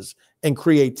graces and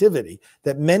creativity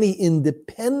that many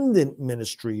independent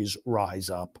ministries rise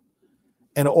up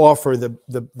and offer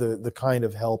the kind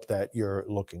of help that you're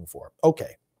looking for.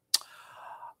 Okay.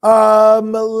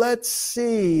 Let's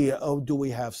see. Oh, do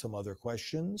we have some other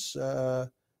questions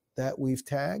that we've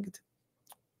tagged?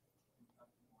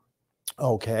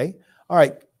 Okay. All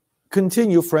right.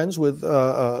 Continue, friends, with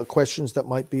questions that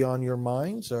might be on your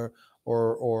minds,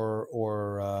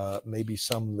 or maybe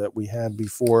some that we had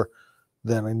before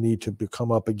that I need to come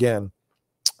up again.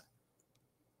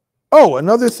 Oh,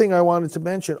 another thing I wanted to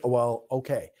mention. Well,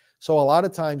 okay. So a lot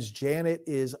of times Janet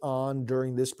is on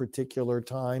during this particular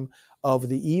time of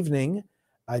the evening.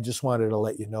 I just wanted to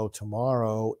let you know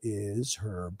tomorrow is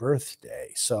her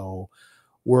birthday. So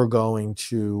we're going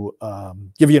to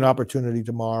give you an opportunity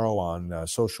tomorrow on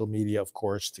social media, of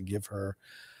course, to give her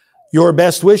your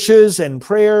best wishes and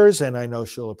prayers. And I know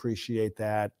she'll appreciate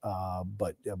that.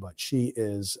 But she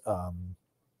is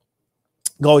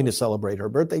going to celebrate her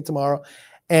birthday tomorrow.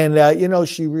 And, you know,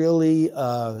 she really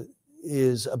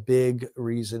is a big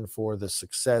reason for the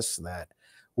success that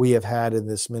we have had in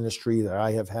this ministry, that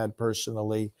I have had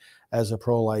personally as a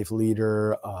pro-life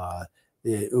leader.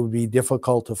 It would be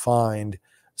difficult to find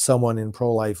someone in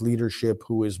pro-life leadership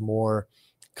who is more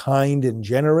kind and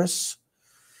generous,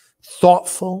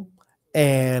 thoughtful,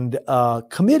 and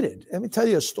committed. Let me tell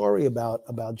you a story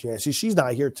about Jan. See, she's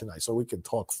not here tonight, so we can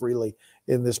talk freely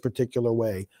in this particular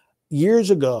way.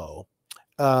 Years ago,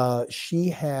 she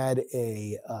had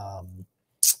a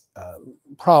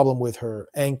problem with her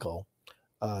ankle.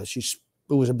 It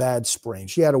was a bad sprain.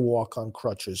 She had to walk on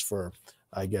crutches for,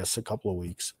 I guess, a couple of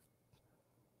weeks.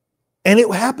 And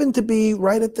it happened to be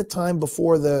right at the time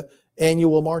before the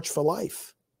annual March for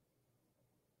Life.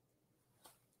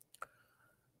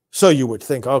 So you would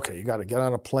think, okay, you got to get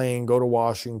on a plane, go to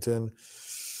Washington,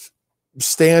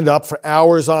 stand up for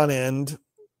hours on end,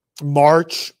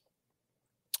 march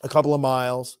a couple of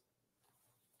miles.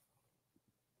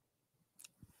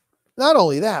 Not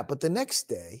only that, but the next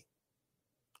day,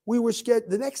 we were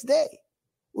scheduled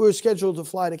to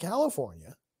fly to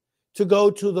California to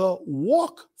go to the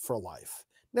Walk for Life.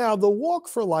 Now, the Walk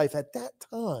for Life at that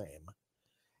time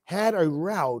had a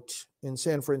route in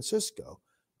San Francisco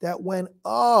that went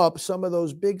up some of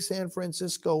those big San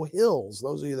Francisco hills.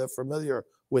 Those of you that are familiar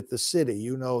with the city,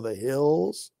 you know the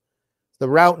hills. The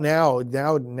route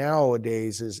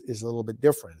nowadays is a little bit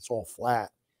different. It's all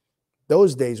flat.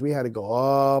 Those days, we had to go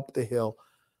up the hill.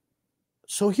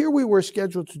 So here we were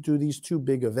scheduled to do these two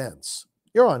big events.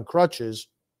 You're on crutches.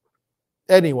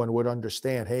 Anyone would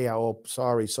understand, hey,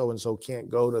 sorry, so-and-so can't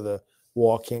go to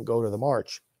walk, can't go to the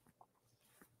march.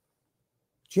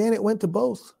 Janet went to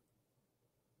both.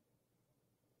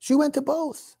 She went to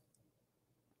both.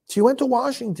 She went to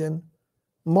Washington,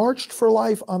 marched for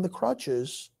life on the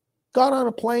crutches, got on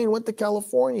a plane, went to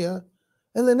California,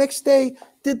 and the next day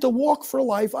did the walk for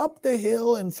life up the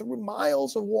hill and through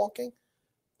miles of walking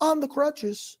on the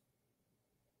crutches.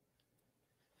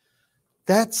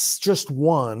 That's just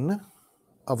one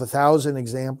of 1,000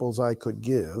 examples I could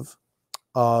give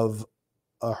of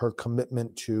her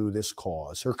commitment to this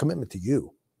cause, her commitment to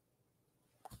you,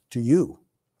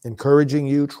 encouraging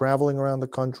you, traveling around the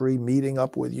country, meeting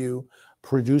up with you,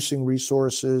 producing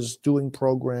resources, doing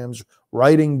programs,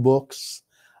 writing books.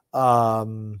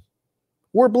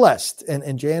 We're blessed.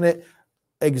 And Janet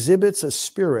exhibits a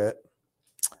spirit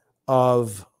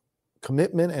of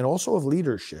commitment and also of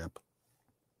leadership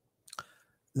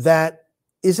that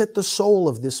is at the soul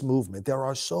of this movement. There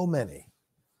are so many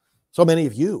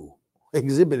of you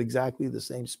exhibit exactly the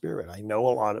same spirit. I know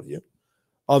a lot of you.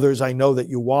 Others I know that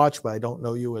you watch, but I don't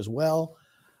know you as well.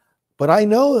 But I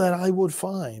know that I would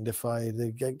find, if I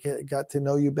got to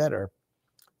know you better,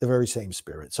 the very same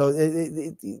spirit.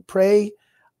 So pray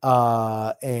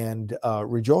and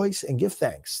rejoice and give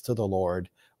thanks to the Lord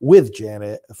with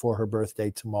Janet for her birthday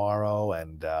tomorrow.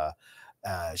 And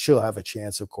she'll have a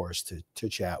chance, of course, to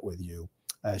chat with you,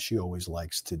 as she always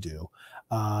likes to do.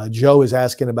 Joe is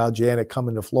asking about Janet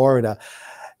coming to Florida.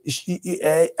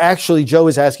 Actually, Joe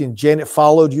is asking, Janet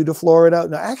followed you to Florida?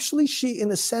 No, actually,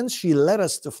 in a sense, she led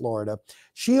us to Florida.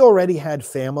 She already had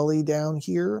family down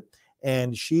here,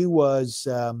 and she was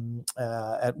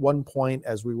at one point,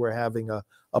 as we were having a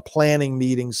planning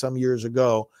meeting some years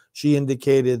ago, she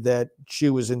indicated that she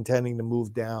was intending to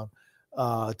move down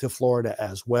to Florida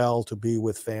as well to be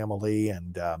with family,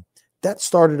 and that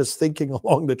started us thinking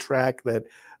along the track that,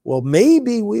 well,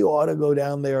 maybe we ought to go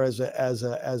down there as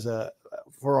a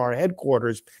for our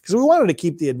headquarters, because we wanted to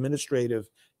keep the administrative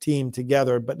team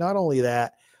together. But not only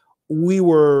that, we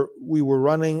were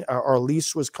running, our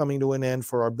lease was coming to an end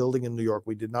for our building in New York.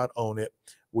 We did not own it.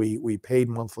 We paid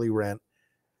monthly rent,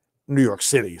 New York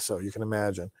City, so you can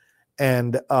imagine.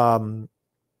 And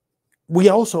we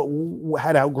also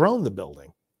had outgrown the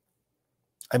building.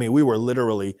 I mean, we were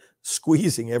literally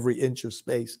squeezing every inch of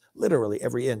space, literally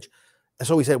every inch. And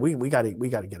so we said, we got to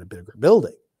get a bigger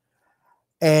building.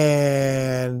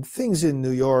 And things in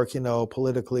New York,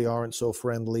 politically aren't so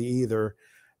friendly either.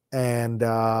 And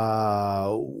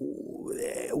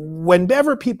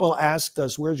whenever people asked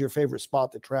us, where's your favorite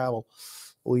spot to travel?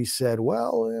 We said,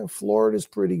 well, Florida's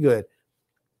pretty good.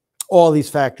 All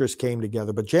these factors came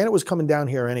together, but Janet was coming down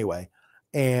here anyway.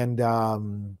 And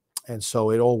so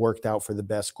it all worked out for the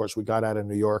best. Of course, we got out of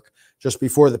New York just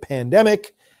before the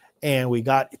pandemic, and we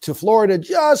got to Florida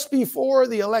just before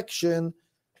the election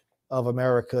of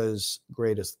America's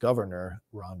greatest governor,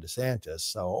 Ron DeSantis.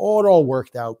 So it all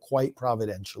worked out quite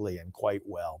providentially and quite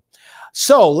well.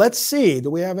 So let's see. Do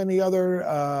we have any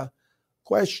other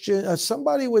questions?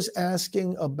 Somebody was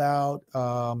asking about,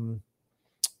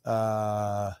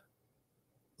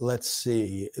 let's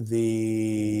see,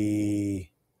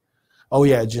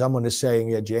 someone is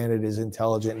saying, Janet is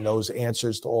intelligent and knows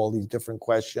answers to all these different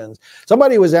questions.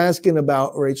 Somebody was asking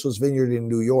about Rachel's Vineyard in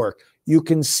New York. You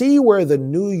can see where the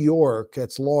New York,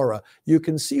 that's Laura, you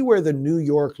can see where the New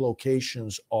York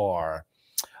locations are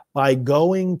by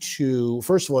going to,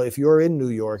 first of all, if you're in New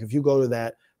York, if you go to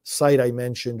that site I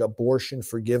mentioned,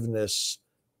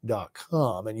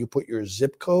 abortionforgiveness.com, and you put your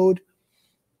zip code,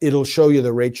 it'll show you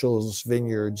the Rachel's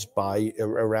Vineyards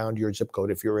around your zip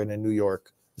code if you're in a New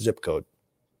York zip code.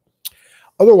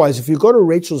 Otherwise, if you go to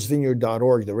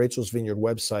rachelsvineyard.org, the Rachel's Vineyard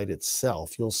website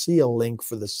itself, you'll see a link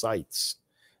for the sites.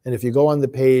 And if you go on the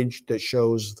page that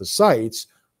shows the sites,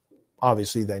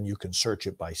 obviously then you can search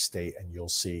it by state and you'll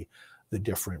see the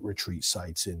different retreat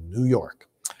sites in New York.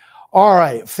 All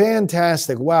right,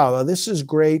 fantastic. Wow, this is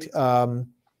great.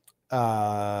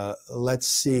 Let's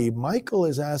see. Michael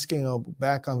is asking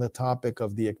back on the topic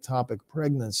of the ectopic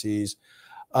pregnancies,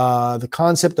 the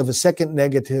concept of a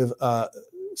secondary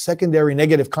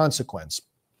negative consequence.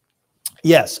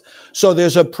 Yes. So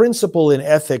there's a principle in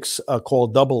ethics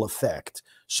called double effect.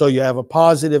 So you have a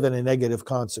positive and a negative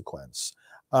consequence.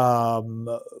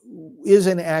 Is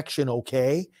an action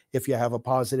okay if you have a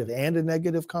positive and a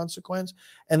negative consequence?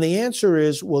 And the answer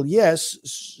is, well, yes,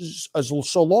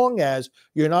 so long as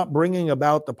you're not bringing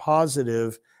about the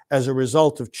positive as a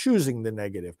result of choosing the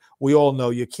negative. We all know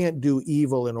you can't do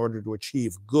evil in order to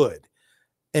achieve good.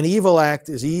 An evil act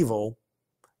is evil.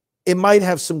 It might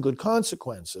have some good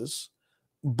consequences,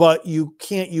 but you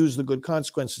can't use the good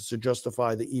consequences to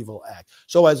justify the evil act.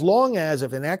 So as long as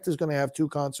if an act is going to have two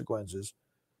consequences,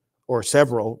 or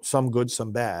several, some good,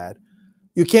 some bad.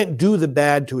 You can't do the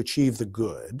bad to achieve the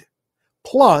good.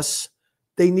 Plus,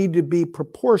 they need to be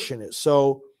proportionate.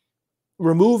 So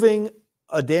removing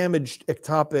a damaged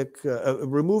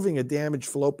removing a damaged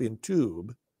fallopian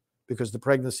tube, because the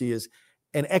pregnancy is,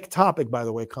 an ectopic, by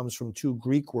the way, comes from two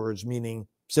Greek words meaning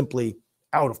simply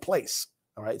out of place.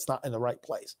 All right, it's not in the right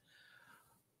place.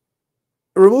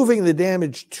 Removing the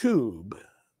damaged tube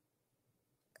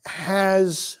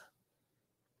has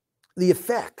the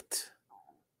effect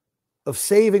of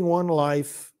saving one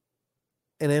life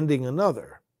and ending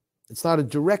another. It's not a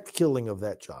direct killing of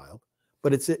that child,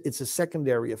 but it's a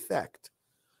secondary effect.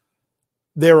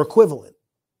 They're equivalent.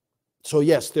 So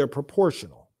yes, they're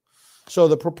proportional. So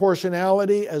the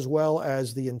proportionality as well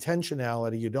as the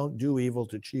intentionality, you don't do evil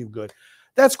to achieve good.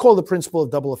 That's called the principle of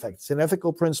double effect. It's an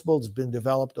ethical principle. It's been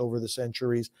developed over the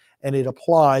centuries, and it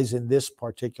applies in this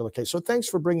particular case. So thanks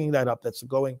for bringing that up. That's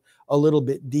going a little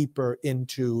bit deeper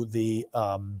into the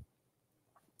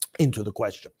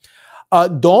question.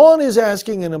 Dawn is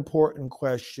asking an important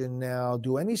question now.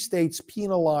 Do any states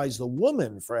penalize the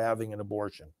woman for having an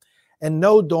abortion? And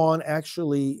no, Dawn,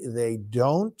 actually, they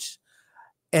don't.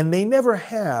 And they never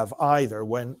have either.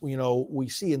 When, we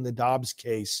see in the Dobbs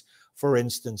case, for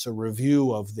instance, a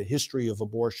review of the history of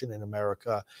abortion in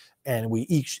America, and we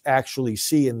each actually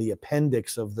see in the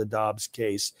appendix of the Dobbs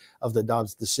case, of the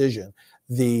Dobbs decision,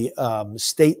 the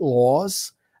state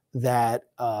laws that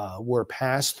were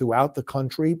passed throughout the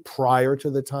country prior to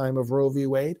the time of Roe v.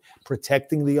 Wade,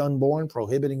 protecting the unborn,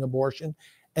 prohibiting abortion,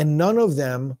 and none of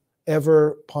them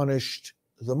ever punished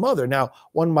the mother. Now,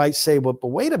 one might say, but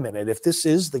wait a minute, if this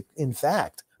is in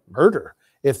fact, murder,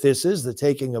 if this is the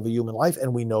taking of a human life,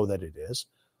 and we know that it is,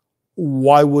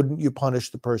 why wouldn't you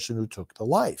punish the person who took the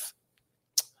life?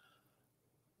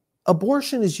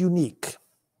 Abortion is unique.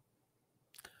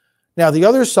 Now, the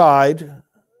other side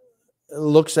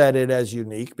looks at it as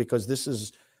unique because this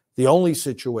is the only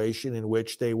situation in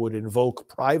which they would invoke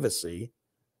privacy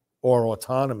or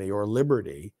autonomy or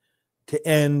liberty to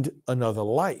end another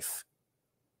life.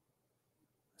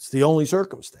 It's the only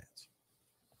circumstance.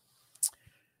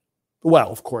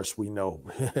 Well, of course, we know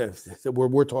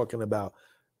we're talking about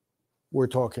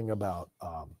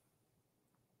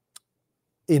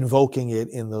invoking it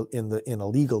in a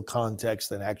legal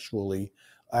context and actually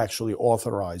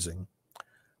authorizing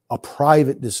a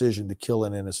private decision to kill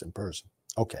an innocent person.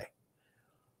 Okay.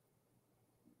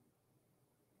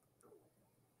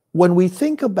 When we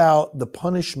think about the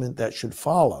punishment that should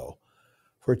follow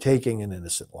for taking an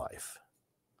innocent life,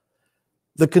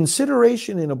 the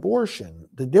consideration in abortion,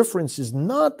 the difference is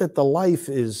not that the life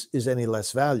is any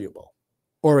less valuable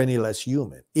or any less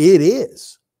human. It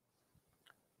is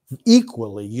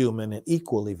equally human and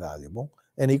equally valuable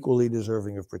and equally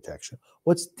deserving of protection.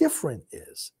 What's different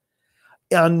is,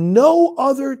 on no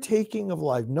other taking of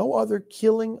life, no other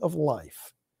killing of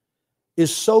life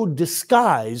is so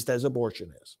disguised as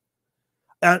abortion is.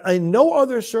 And in no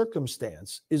other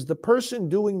circumstance is the person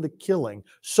doing the killing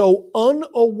so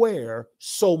unaware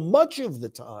so much of the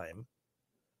time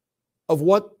of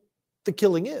what the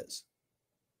killing is.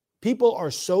 People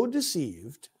are so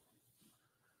deceived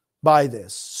by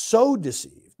this, so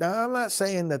deceived. Now, I'm not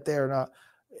saying that they're not,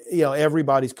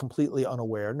 everybody's completely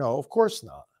unaware. No, of course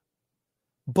not.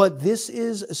 But this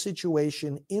is a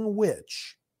situation in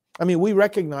which, we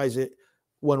recognize it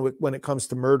when it comes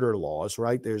to murder laws,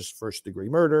 right? There's first-degree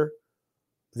murder,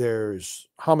 there's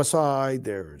homicide,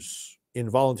 there's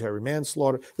involuntary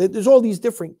manslaughter. There's all these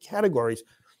different categories.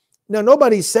 Now,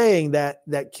 nobody's saying that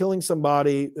killing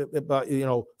somebody,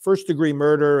 first-degree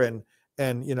murder and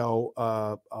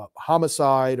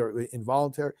homicide or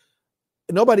involuntary,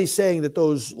 nobody's saying that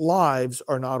those lives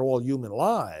are not all human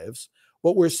lives.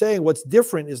 What we're saying, what's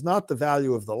different is not the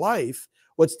value of the life.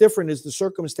 What's different is the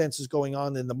circumstances going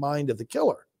on in the mind of the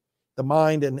killer, the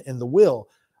mind and the will.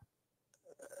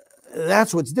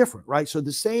 That's what's different, right? So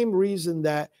the same reason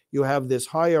that you have this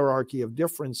hierarchy of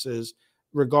differences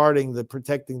regarding the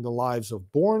protecting the lives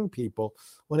of born people,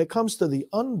 when it comes to the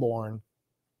unborn,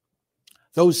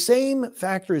 those same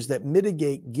factors that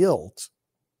mitigate guilt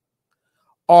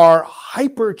are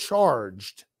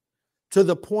hypercharged to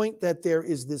the point that there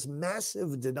is this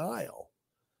massive denial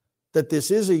that this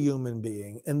is a human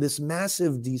being and this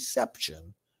massive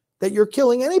deception that you're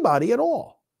killing anybody at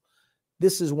all.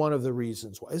 This is one of the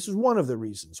reasons why.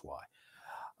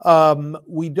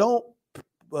 We don't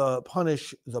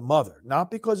punish the mother,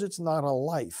 not because it's not a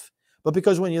life, but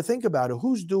because when you think about it,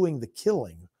 who's doing the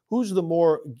killing? Who's the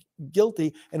more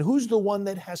guilty? And who's the one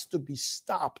that has to be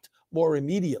stopped more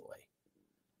immediately?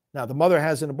 Now, the mother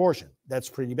has an abortion. That's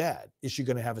pretty bad. Is she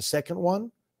going to have a second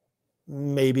one?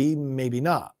 Maybe, maybe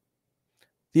not.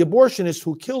 The abortionist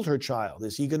who killed her child,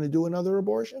 is he going to do another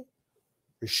abortion?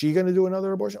 Is she going to do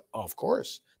another abortion? Of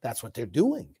course. That's what they're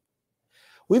doing.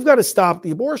 We've got to stop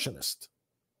the abortionist.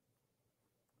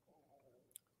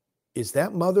 Is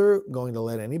that mother going to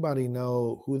let anybody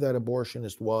know who that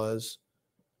abortionist was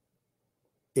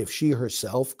if she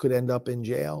herself could end up in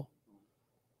jail?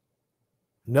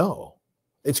 No.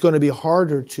 It's going to be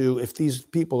harder to, if these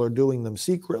people are doing them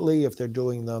secretly, if they're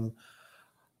doing them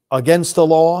against the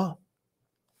law,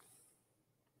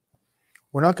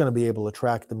 we're not going to be able to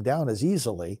track them down as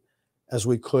easily as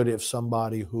we could if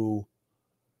somebody who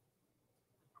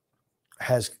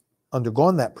has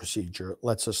undergone that procedure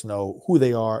lets us know who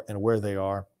they are and where they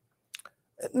are.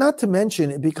 Not to mention,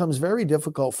 it becomes very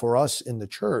difficult for us in the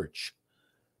church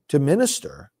to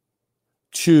minister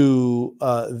to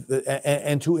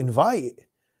and to invite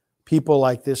people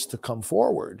like this to come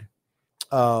forward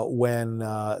when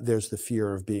there's the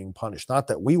fear of being punished. Not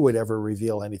that we would ever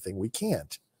reveal anything. We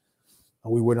can't.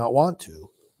 We would not want to.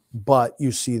 But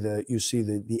you see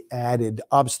the added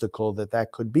obstacle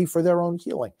that could be for their own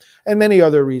healing, and many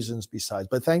other reasons besides.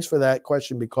 But thanks for that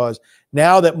question, because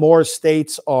now that more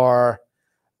states are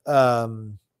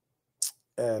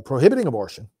prohibiting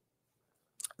abortion,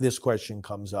 this question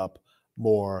comes up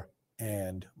more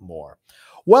and more.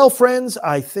 Well, friends,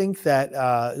 I think that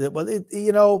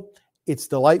it's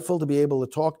delightful to be able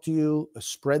to talk to you,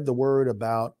 spread the word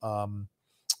about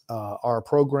our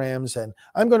programs, and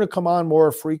I'm going to come on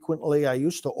more frequently. I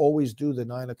used to always do the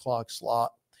 9 o'clock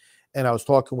slot, and I was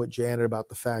talking with Janet about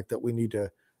the fact that we need to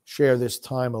share this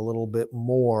time a little bit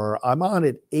more. I'm on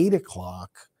at 8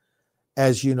 o'clock,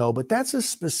 as you know, but that's a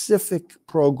specific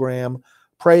program,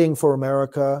 Praying for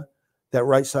America, that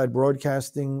Right Side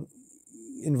Broadcasting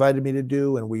invited me to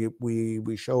do, and we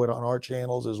show it on our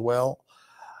channels as well.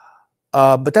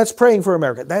 But that's Praying for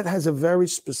America. That has a very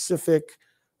specific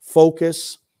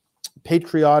focus.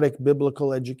 Patriotic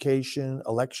biblical education,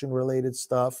 election-related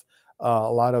stuff,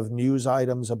 a lot of news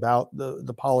items about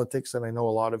the politics, and I know a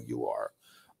lot of you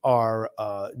are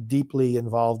deeply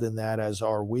involved in that, as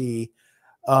are we.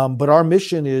 But our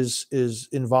mission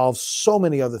involves so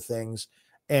many other things,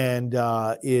 and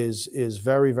is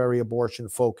very, very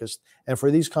abortion-focused. And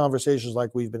for these conversations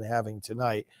like we've been having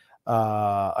tonight,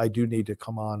 I do need to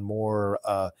come on more.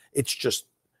 It's just,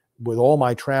 with all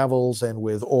my travels and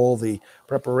with all the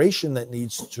preparation that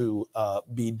needs to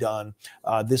be done,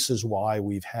 this is why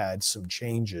we've had some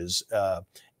changes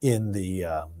in the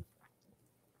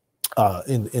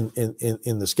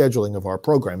scheduling of our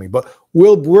programming. But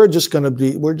we're just going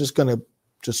to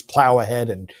plow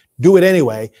ahead and do it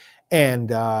anyway,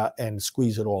 and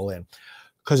squeeze it all in,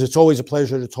 because it's always a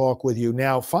pleasure to talk with you.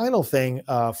 Now, final thing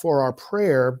for our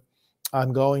prayer.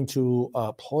 I'm going to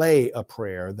play a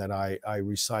prayer that I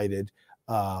recited,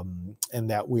 and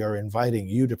that we are inviting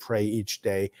you to pray each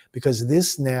day, because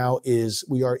this now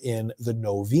we are in the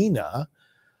novena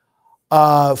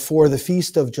for the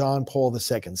feast of John Paul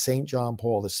II, St. John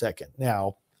Paul II.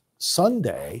 Now,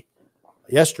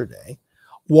 yesterday,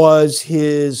 was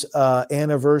his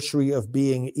anniversary of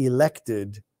being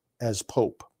elected as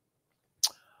Pope.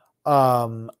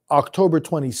 October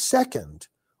 22nd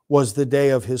was the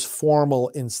day of his formal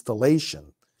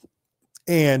installation.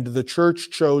 And the church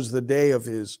chose the day of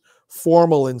his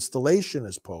formal installation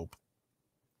as Pope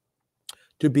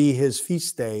to be his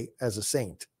feast day as a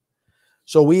saint.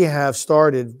 So we have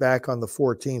started back on the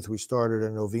 14th, we started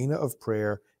a novena of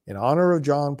prayer in honor of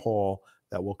John Paul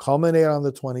that will culminate on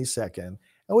the 22nd.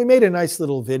 And we made a nice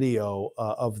little video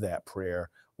of that prayer,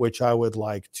 which I would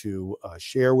like to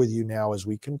share with you now as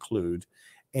we conclude,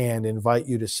 and invite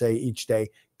you to say each day.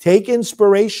 Take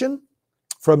inspiration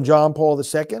from John Paul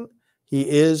II. He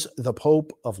is the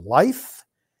Pope of life,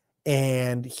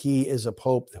 and he is a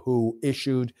Pope who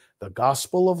issued the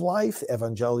Gospel of Life,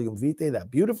 Evangelium Vitae, that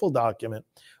beautiful document,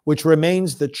 which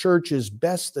remains the Church's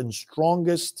best and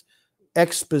strongest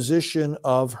exposition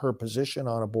of her position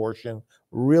on abortion.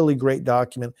 Really great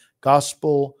document.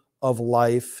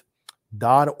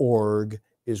 gospeloflife.org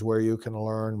is where you can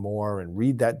learn more and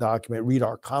read that document, read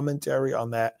our commentary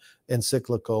on that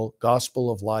encyclical,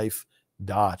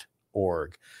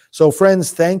 gospeloflife.org. So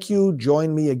friends, thank you.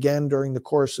 Join me again during the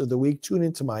course of the week. Tune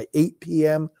into my 8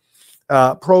 p.m.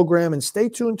 Program, and stay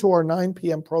tuned to our 9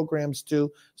 p.m. programs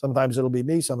too. Sometimes it'll be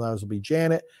me, sometimes it'll be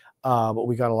Janet, but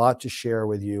we got a lot to share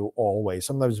with you always.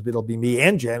 Sometimes it'll be me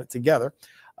and Janet together.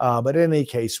 But in any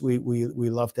case, we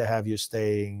love to have you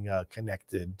staying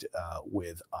connected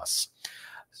with us.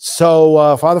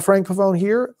 So Father Frank Pavone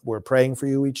here. We're praying for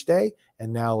you each day.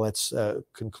 And now let's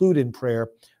conclude in prayer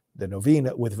the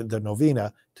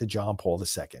novena to John Paul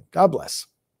II. God bless.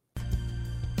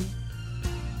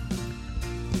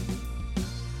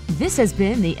 This has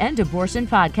been the End Abortion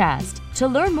Podcast. To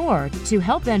learn more, to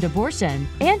help end abortion,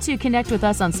 and to connect with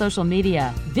us on social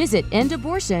media, visit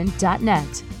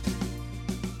endabortion.net.